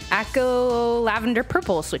the Akko lavender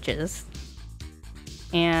purple switches.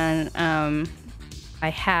 And I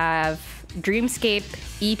have Dreamscape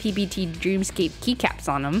EPBT Dreamscape keycaps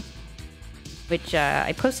on them, which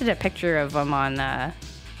I posted a picture of them on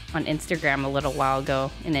Instagram a little while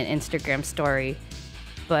ago in an Instagram story.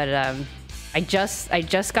 But I just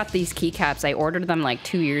got these keycaps. I ordered them like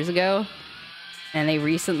 2 years ago, and they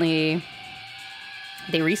recently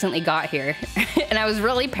got here. And I was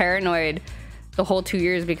really paranoid the whole 2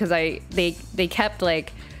 years because they kept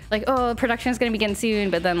like, oh, production is gonna begin soon,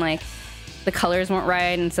 but then like the colors weren't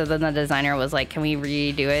right, and so then the designer was like, can we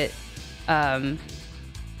redo it?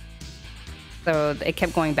 So it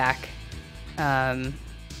kept going back. Why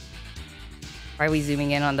are we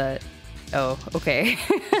zooming in on the... Oh, okay.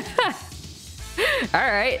 All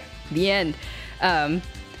right, the end.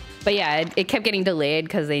 But yeah, it kept getting delayed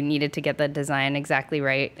because they needed to get the design exactly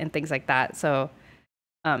right and things like that. So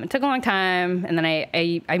it took a long time, and then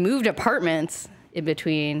I moved apartments in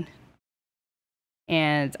between,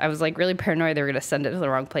 and I was like really paranoid they were gonna send it to the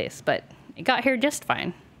wrong place, but it got here just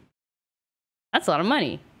fine. That's a lot of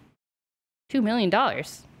money. $2 million.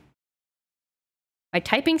 My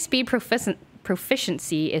typing speed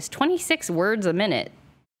proficiency is 26 words a minute.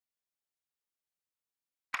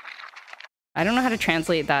 I don't know how to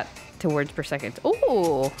translate that to words per second.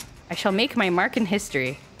 Oh, I shall make my mark in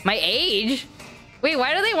history. My age? Wait,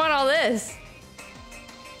 why do they want all this?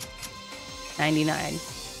 99.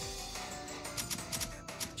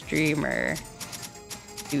 Streamer.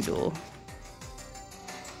 Doodle.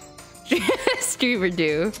 Streamer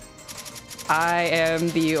do. I am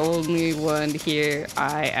the only one here.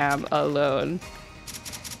 I am alone.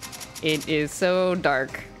 It is so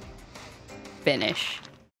dark. Finish.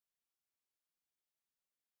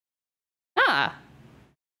 Ah.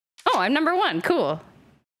 Oh, I'm number 1. Cool.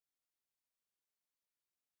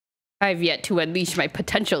 I've yet to unleash my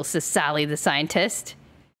potential, says Sally the scientist.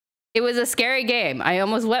 It was a scary game. I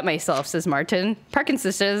almost wet myself, says Martin.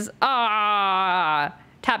 Parkinson says, ah.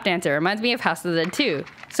 Tap Dancer reminds me of House of the Dead 2.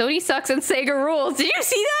 Sony sucks and Sega rules. Did you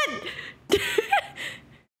see that?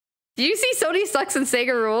 Did you see Sony sucks and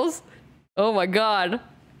Sega rules? Oh my god.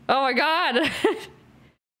 Oh my god.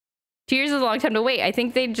 2 years is a long time to wait. I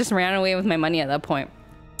think they just ran away with my money at that point.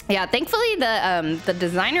 Yeah, thankfully the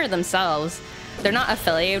designer themselves, they're not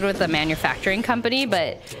affiliated with a manufacturing company,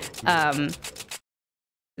 but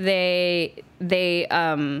they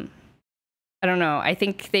I don't know. I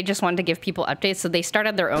think they just wanted to give people updates, so they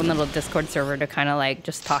started their own little Discord server to kind of like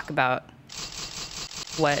just talk about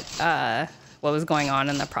what was going on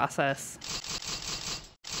in the process.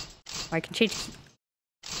 I can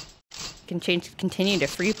continue to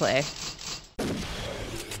free play.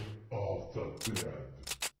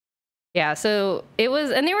 Yeah, so it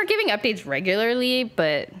was, and they were giving updates regularly,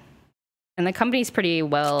 and the company's pretty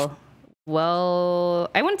well,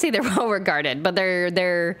 I wouldn't say they're well regarded, but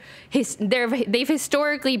they've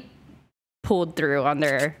historically pulled through on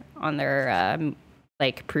their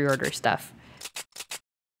like pre-order stuff.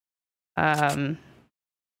 The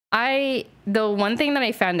one thing that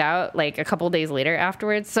I found out like a couple days later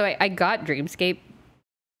afterwards, so I got Dreamscape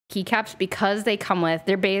keycaps because they come with,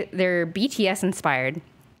 they're BTS inspired,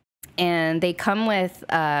 and they come with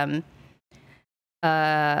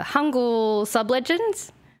Hangul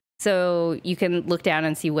sub-legends. So you can look down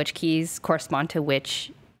and see which keys correspond to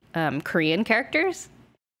which Korean characters.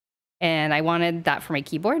 And I wanted that for my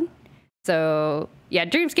keyboard. So yeah,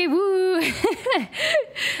 Dreamscape, woo!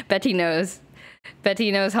 Betty knows.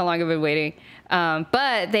 Betty knows how long I've been waiting.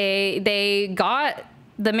 But the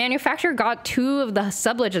manufacturer got 2 of the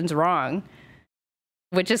sub-legends wrong,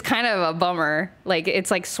 which is kind of a bummer. Like,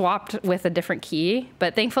 it's like swapped with a different key,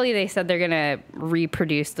 but thankfully they said they're gonna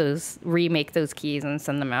remake those keys and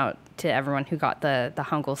send them out to everyone who got the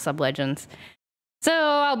Hangul sub-legends. So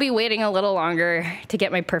I'll be waiting a little longer to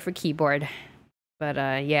get my perfect keyboard. But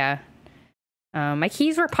yeah, my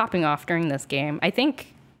keys were popping off during this game. I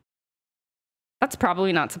think that's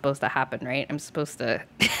probably not supposed to happen, right? I'm supposed to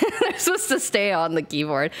I'm supposed to stay on the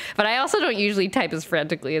keyboard, but I also don't usually type as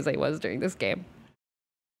frantically as I was during this game.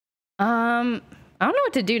 I don't know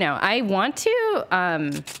what to do now. I want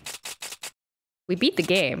to, we beat the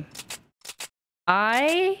game.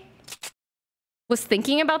 I was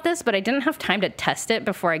thinking about this, but I didn't have time to test it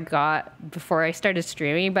before I started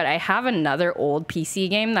streaming, but I have another old PC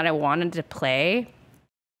game that I wanted to play.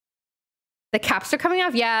 The caps are coming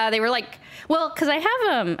off. Yeah, they were like, well, cause I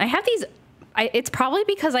have these, it's probably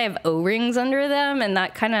because I have O-rings under them, and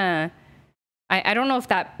that kind of, I don't know if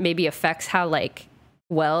that maybe affects how like,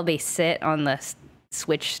 well, they sit on the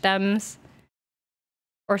Switch stems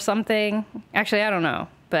or something. Actually, I don't know,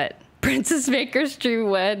 but Princess Maker stream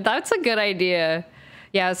when? That's a good idea.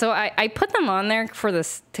 Yeah, so I put them on there for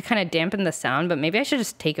this to kind of dampen the sound, but maybe I should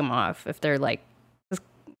just take them off if they're like,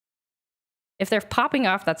 if they're popping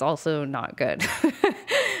off, that's also not good.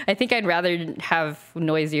 I think I'd rather have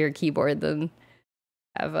noisier keyboard than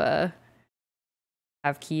have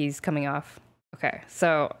keys coming off. Okay,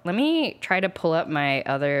 so let me try to pull up my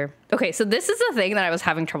other... Okay, so this is the thing that I was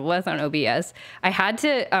having trouble with on OBS. I had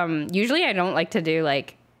to... usually I don't like to do,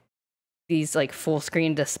 like, these, like, full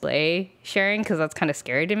screen display sharing because that's kind of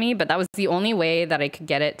scary to me, but that was the only way that I could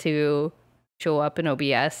get it to show up in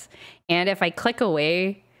OBS. And if I click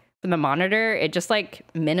away from the monitor, it just, like,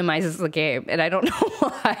 minimizes the game, and I don't know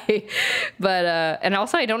why. But, and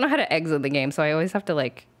also I don't know how to exit the game, so I always have to,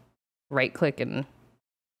 like, right-click and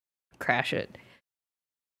crash it.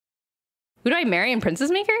 Who do I marry in Princess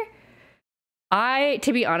Maker?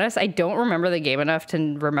 To be honest, I don't remember the game enough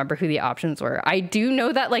to remember who the options were. I do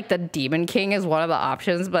know that like the Demon King is one of the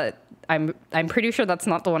options, but I'm pretty sure that's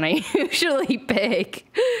not the one I usually pick.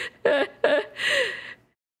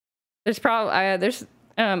 There's probably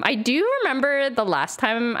I do remember the last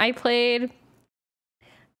time I played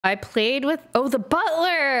with the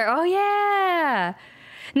butler. Oh yeah.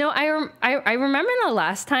 No, I remember the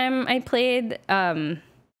last time I played,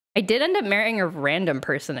 I did end up marrying a random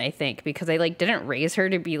person, I think, because I, like, didn't raise her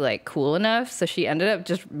to be, like, cool enough, so she ended up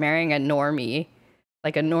just marrying a normie,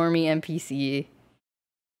 like, a normie NPC.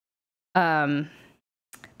 But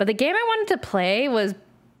the game I wanted to play was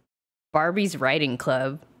Barbie's Writing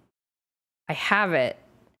Club. I have it,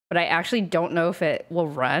 but I actually don't know if it will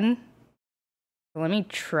run. So let me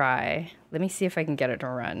try. Let me see if I can get it to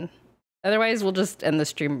run. Otherwise, we'll just end the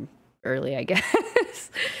stream early, I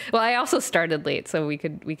guess. Well, I also started late, so we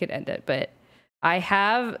could end it. But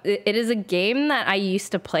it is a game that I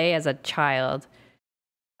used to play as a child.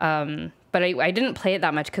 But I didn't play it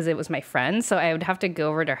that much because it was my friend, so I would have to go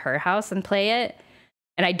over to her house and play it.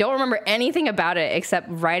 And I don't remember anything about it except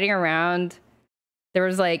riding around. There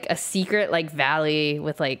was like a secret like valley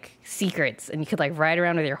with like secrets, and you could like ride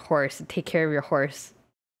around with your horse and take care of your horse.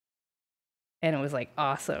 And it was like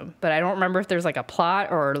awesome. But I don't remember if there's like a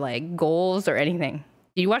plot or like goals or anything.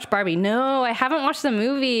 Did you watch Barbie? No, I haven't watched the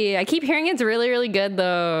movie. I keep hearing it's really, really good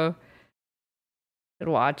though. Should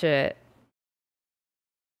watch it.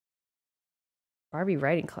 Barbie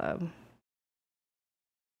Writing Club.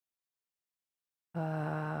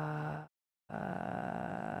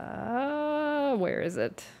 Where is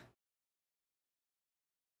it?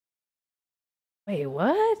 Wait,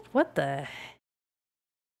 what? What the?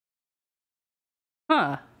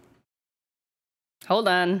 Huh. Hold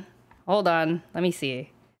on. Hold on. Let me see.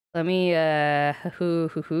 Let me,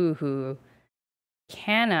 who.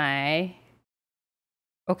 Can I?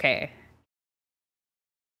 Okay.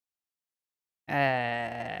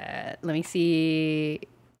 Let me see.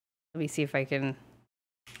 Let me see if I can.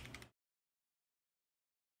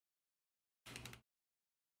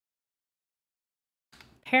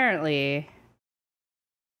 Apparently.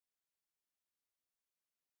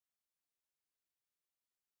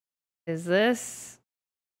 Is this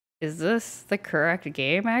the correct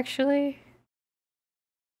game, actually?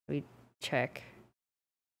 Let me check.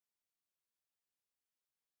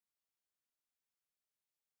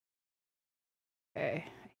 Okay,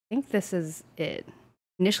 I think this is it.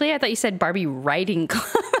 Initially, I thought you said Barbie Writing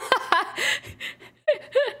Club.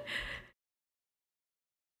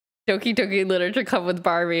 Doki Doki Literature Club with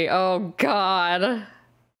Barbie. Oh, God.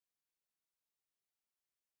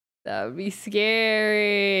 That would be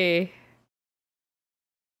scary.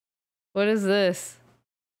 What is this?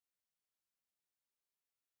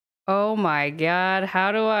 Oh my God.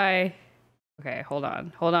 How do I... Okay, hold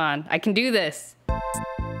on. Hold on. I can do this.